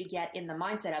helps you to get in the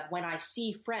mindset of, when I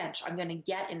see French, I'm going to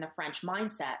get in the French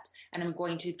mindset, and I'm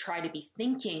going to try to be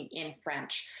thinking in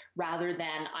French, rather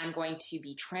than I'm going to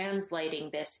be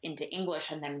translating this into English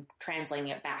and then translating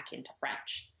it back into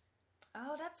French.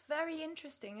 Oh, that's very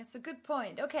interesting. It's a good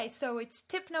point. Okay, so it's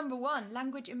tip number 1,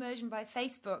 language immersion by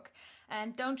Facebook.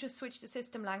 And don't just switch to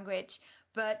system language,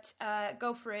 but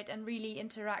go for it and really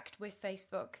interact with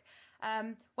Facebook.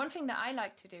 One thing that I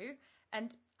like to do,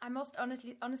 and I must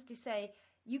honestly say,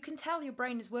 you can tell your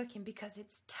brain is working because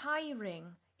it's tiring.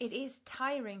 It is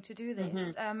tiring to do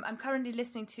this. I'm currently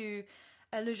listening to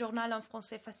Le Journal en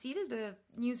Français Facile, the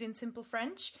news in simple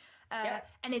French,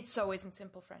 and it so is in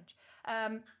simple French.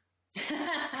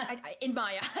 In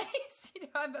my eyes,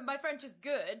 my French is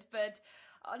good, but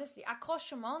honestly,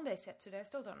 accrochement, they said today. I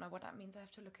still don't know what that means. I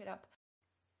have to look it up.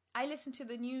 I listen to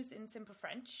the news in simple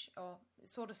French, or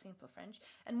sort of simple French.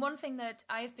 And one thing that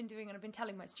I've been doing, and I've been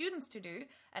telling my students to do,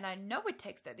 and I know it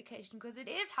takes dedication because it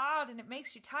is hard and it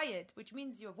makes you tired, which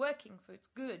means you're working, so it's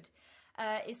good,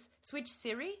 is switch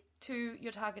Siri to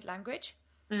your target language.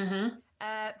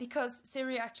 Because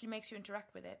Siri actually makes you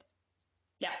interact with it.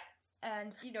 Yeah.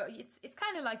 And, it's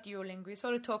kind of like Duolingo. You're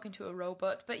sort of talking to a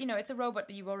robot, but, it's a robot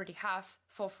that you already have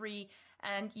for free,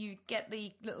 and you get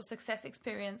the little success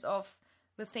experience of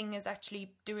the thing is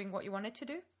actually doing what you want it to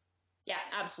do. Yeah,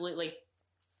 absolutely.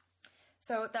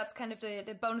 So that's kind of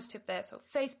the bonus tip there. So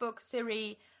Facebook,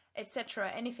 Siri, etc.,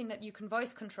 anything that you can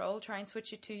voice control, try and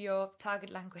switch it to your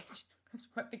target language. Which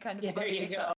might be kind of funny. There you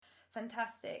go.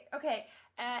 Fantastic. Okay.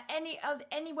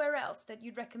 Anywhere else that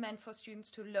you'd recommend for students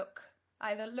to look?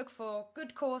 Either look for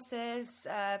good courses,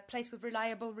 place with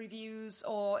reliable reviews,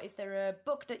 or is there a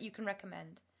book that you can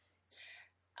recommend?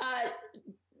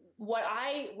 What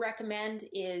I recommend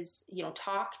is,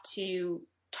 talk to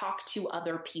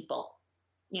other people.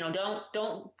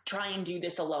 Don't try and do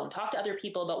this alone. Talk to other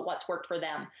people about what's worked for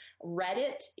them.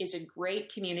 Reddit is a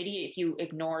great community. If you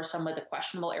ignore some of the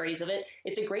questionable areas of it,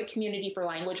 it's a great community for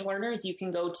language learners. You can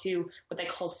go to what they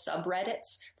call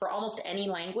subreddits for almost any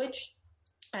language.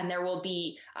 And there will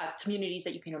be communities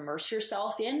that you can immerse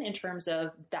yourself in terms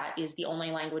of that is the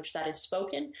only language that is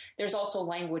spoken. There's also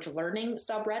language learning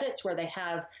subreddits where they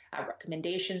have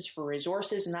recommendations for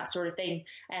resources and that sort of thing.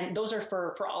 And those are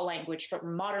for all language, for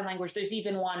modern language. There's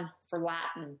even one for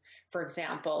Latin, for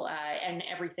example, and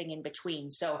everything in between.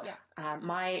 So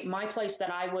my place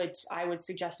that I would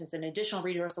suggest as an additional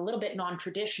resource, a little bit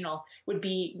non-traditional, would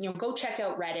be, go check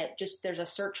out Reddit. Just there's a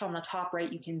search on the top right.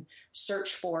 You can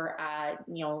search for,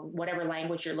 whatever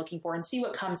language you're looking for and see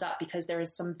what comes up, because there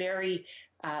is some very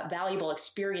valuable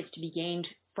experience to be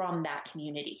gained from that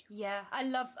community. Yeah, I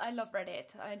love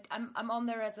Reddit. I'm on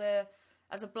there as a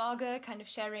blogger, kind of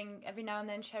sharing every now and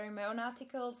then, sharing my own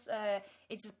articles.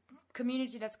 It's a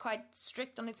community that's quite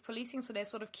strict on its policing, so they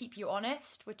sort of keep you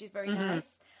honest, which is very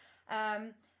nice.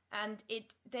 And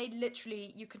they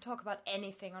literally, you can talk about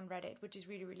anything on Reddit, which is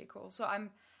really, really cool. So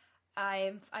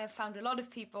I have found a lot of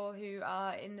people who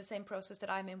are in the same process that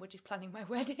I'm in, which is planning my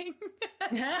wedding.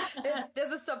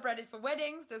 There's a subreddit for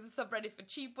weddings. There's a subreddit for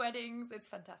cheap weddings. It's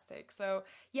fantastic. So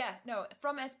yeah, no,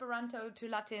 from Esperanto to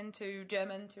Latin to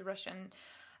German to Russian,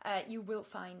 you will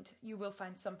find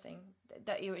something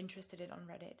that you're interested in on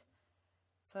Reddit.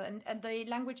 So and the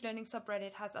language learning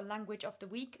subreddit has a language of the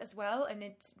week as well, and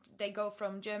they go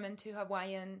from German to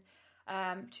Hawaiian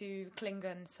to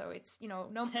Klingon. So it's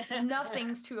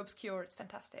nothing's too obscure. It's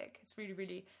fantastic. It's really,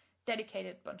 really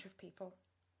dedicated bunch of people.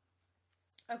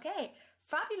 Okay,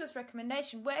 fabulous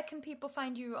recommendation. Where can people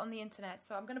find you on the internet?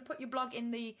 So I'm going to put your blog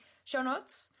in the show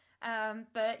notes.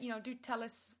 But do tell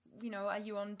us. Are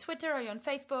you on Twitter? Are you on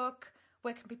Facebook?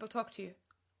 Where can people talk to you?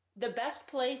 The best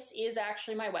place is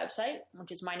actually my website, which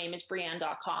is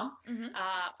mynameisbreanne.com. Mm-hmm.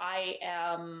 I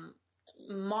am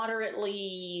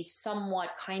moderately,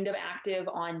 somewhat kind of active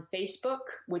on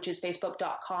Facebook, which is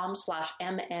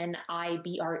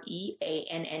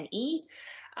facebook.com/MNIBREANNE.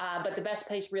 But the best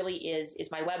place really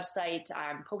is my website.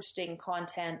 I'm posting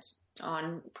content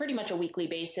on pretty much a weekly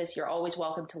basis. You're always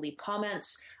welcome to leave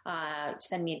comments,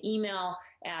 send me an email,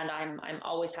 and I'm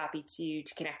always happy to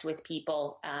connect with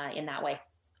people in that way.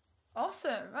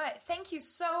 Awesome. Right. Thank you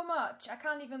so much. I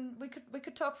can't even, we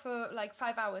could talk for like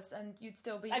 5 hours and you'd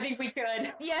still be... I think we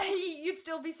could. Yeah, you'd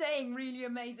still be saying really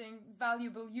amazing,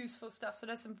 valuable, useful stuff. So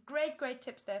there's some great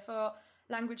tips there for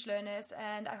language learners,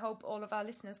 and I hope all of our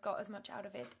listeners got as much out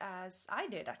of it as I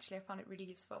did. Actually, I found it really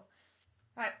useful. All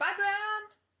right. Bye,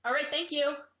 Breanne. All right. Thank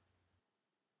you.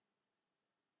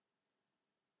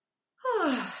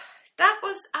 That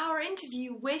was our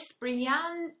interview with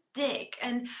Breanne Dick,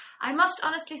 and I must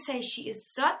honestly say she is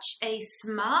such a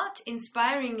smart,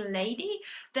 inspiring lady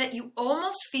that you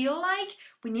almost feel like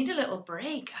we need a little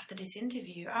break after this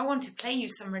interview. I want to play you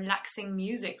some relaxing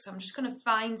music, so I'm just going to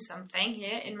find something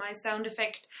here in my sound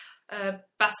effect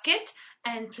basket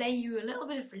and play you a little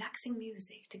bit of relaxing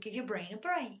music to give your brain a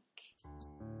break.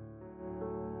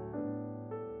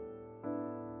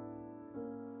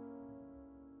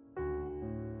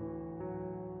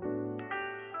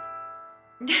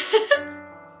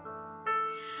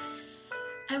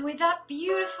 And with that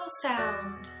beautiful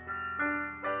sound,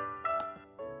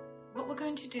 what we're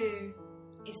going to do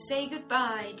is say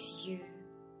goodbye to you.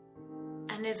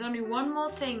 And there's only one more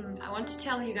thing I want to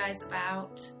tell you guys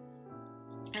about,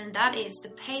 and that is the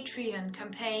Patreon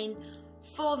campaign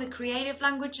for the Creative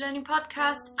Language Learning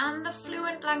Podcast, and the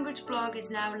Fluent Language blog is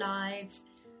now live.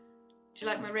 Do you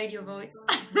like my radio voice?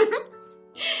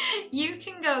 You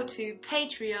can go to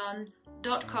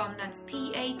patreon.com, that's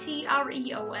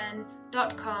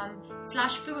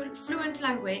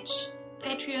patreon.com/fluentlanguage,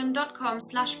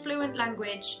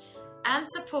 patreon.com/fluentlanguage, and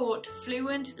support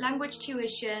Fluent Language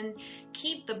Tuition.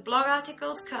 Keep the blog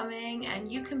articles coming,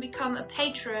 and you can become a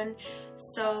patron,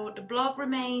 so the blog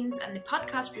remains and the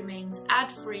podcast remains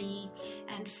ad-free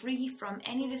and free from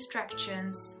any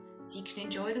distractions, so you can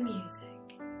enjoy the music.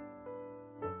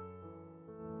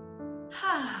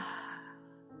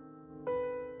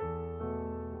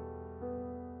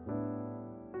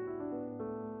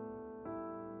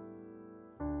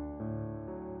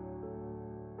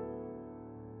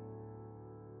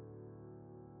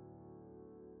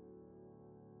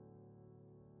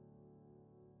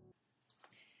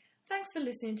 Thanks for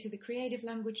listening to the Creative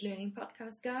Language Learning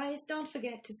Podcast, guys. Don't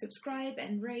forget to subscribe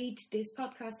and rate this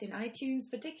podcast in iTunes,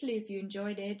 particularly if you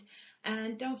enjoyed it.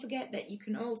 And don't forget that you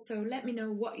can also let me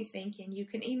know what you're thinking. You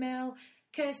can email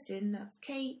Kerstin, that's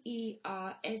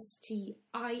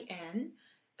Kerstin,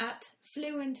 at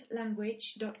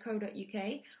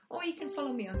fluentlanguage.co.uk, or you can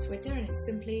follow me on Twitter, and it's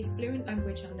simply Fluent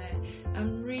Language on there.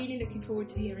 I'm really looking forward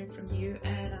to hearing from you,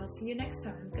 and I'll see you next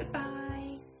time. Goodbye.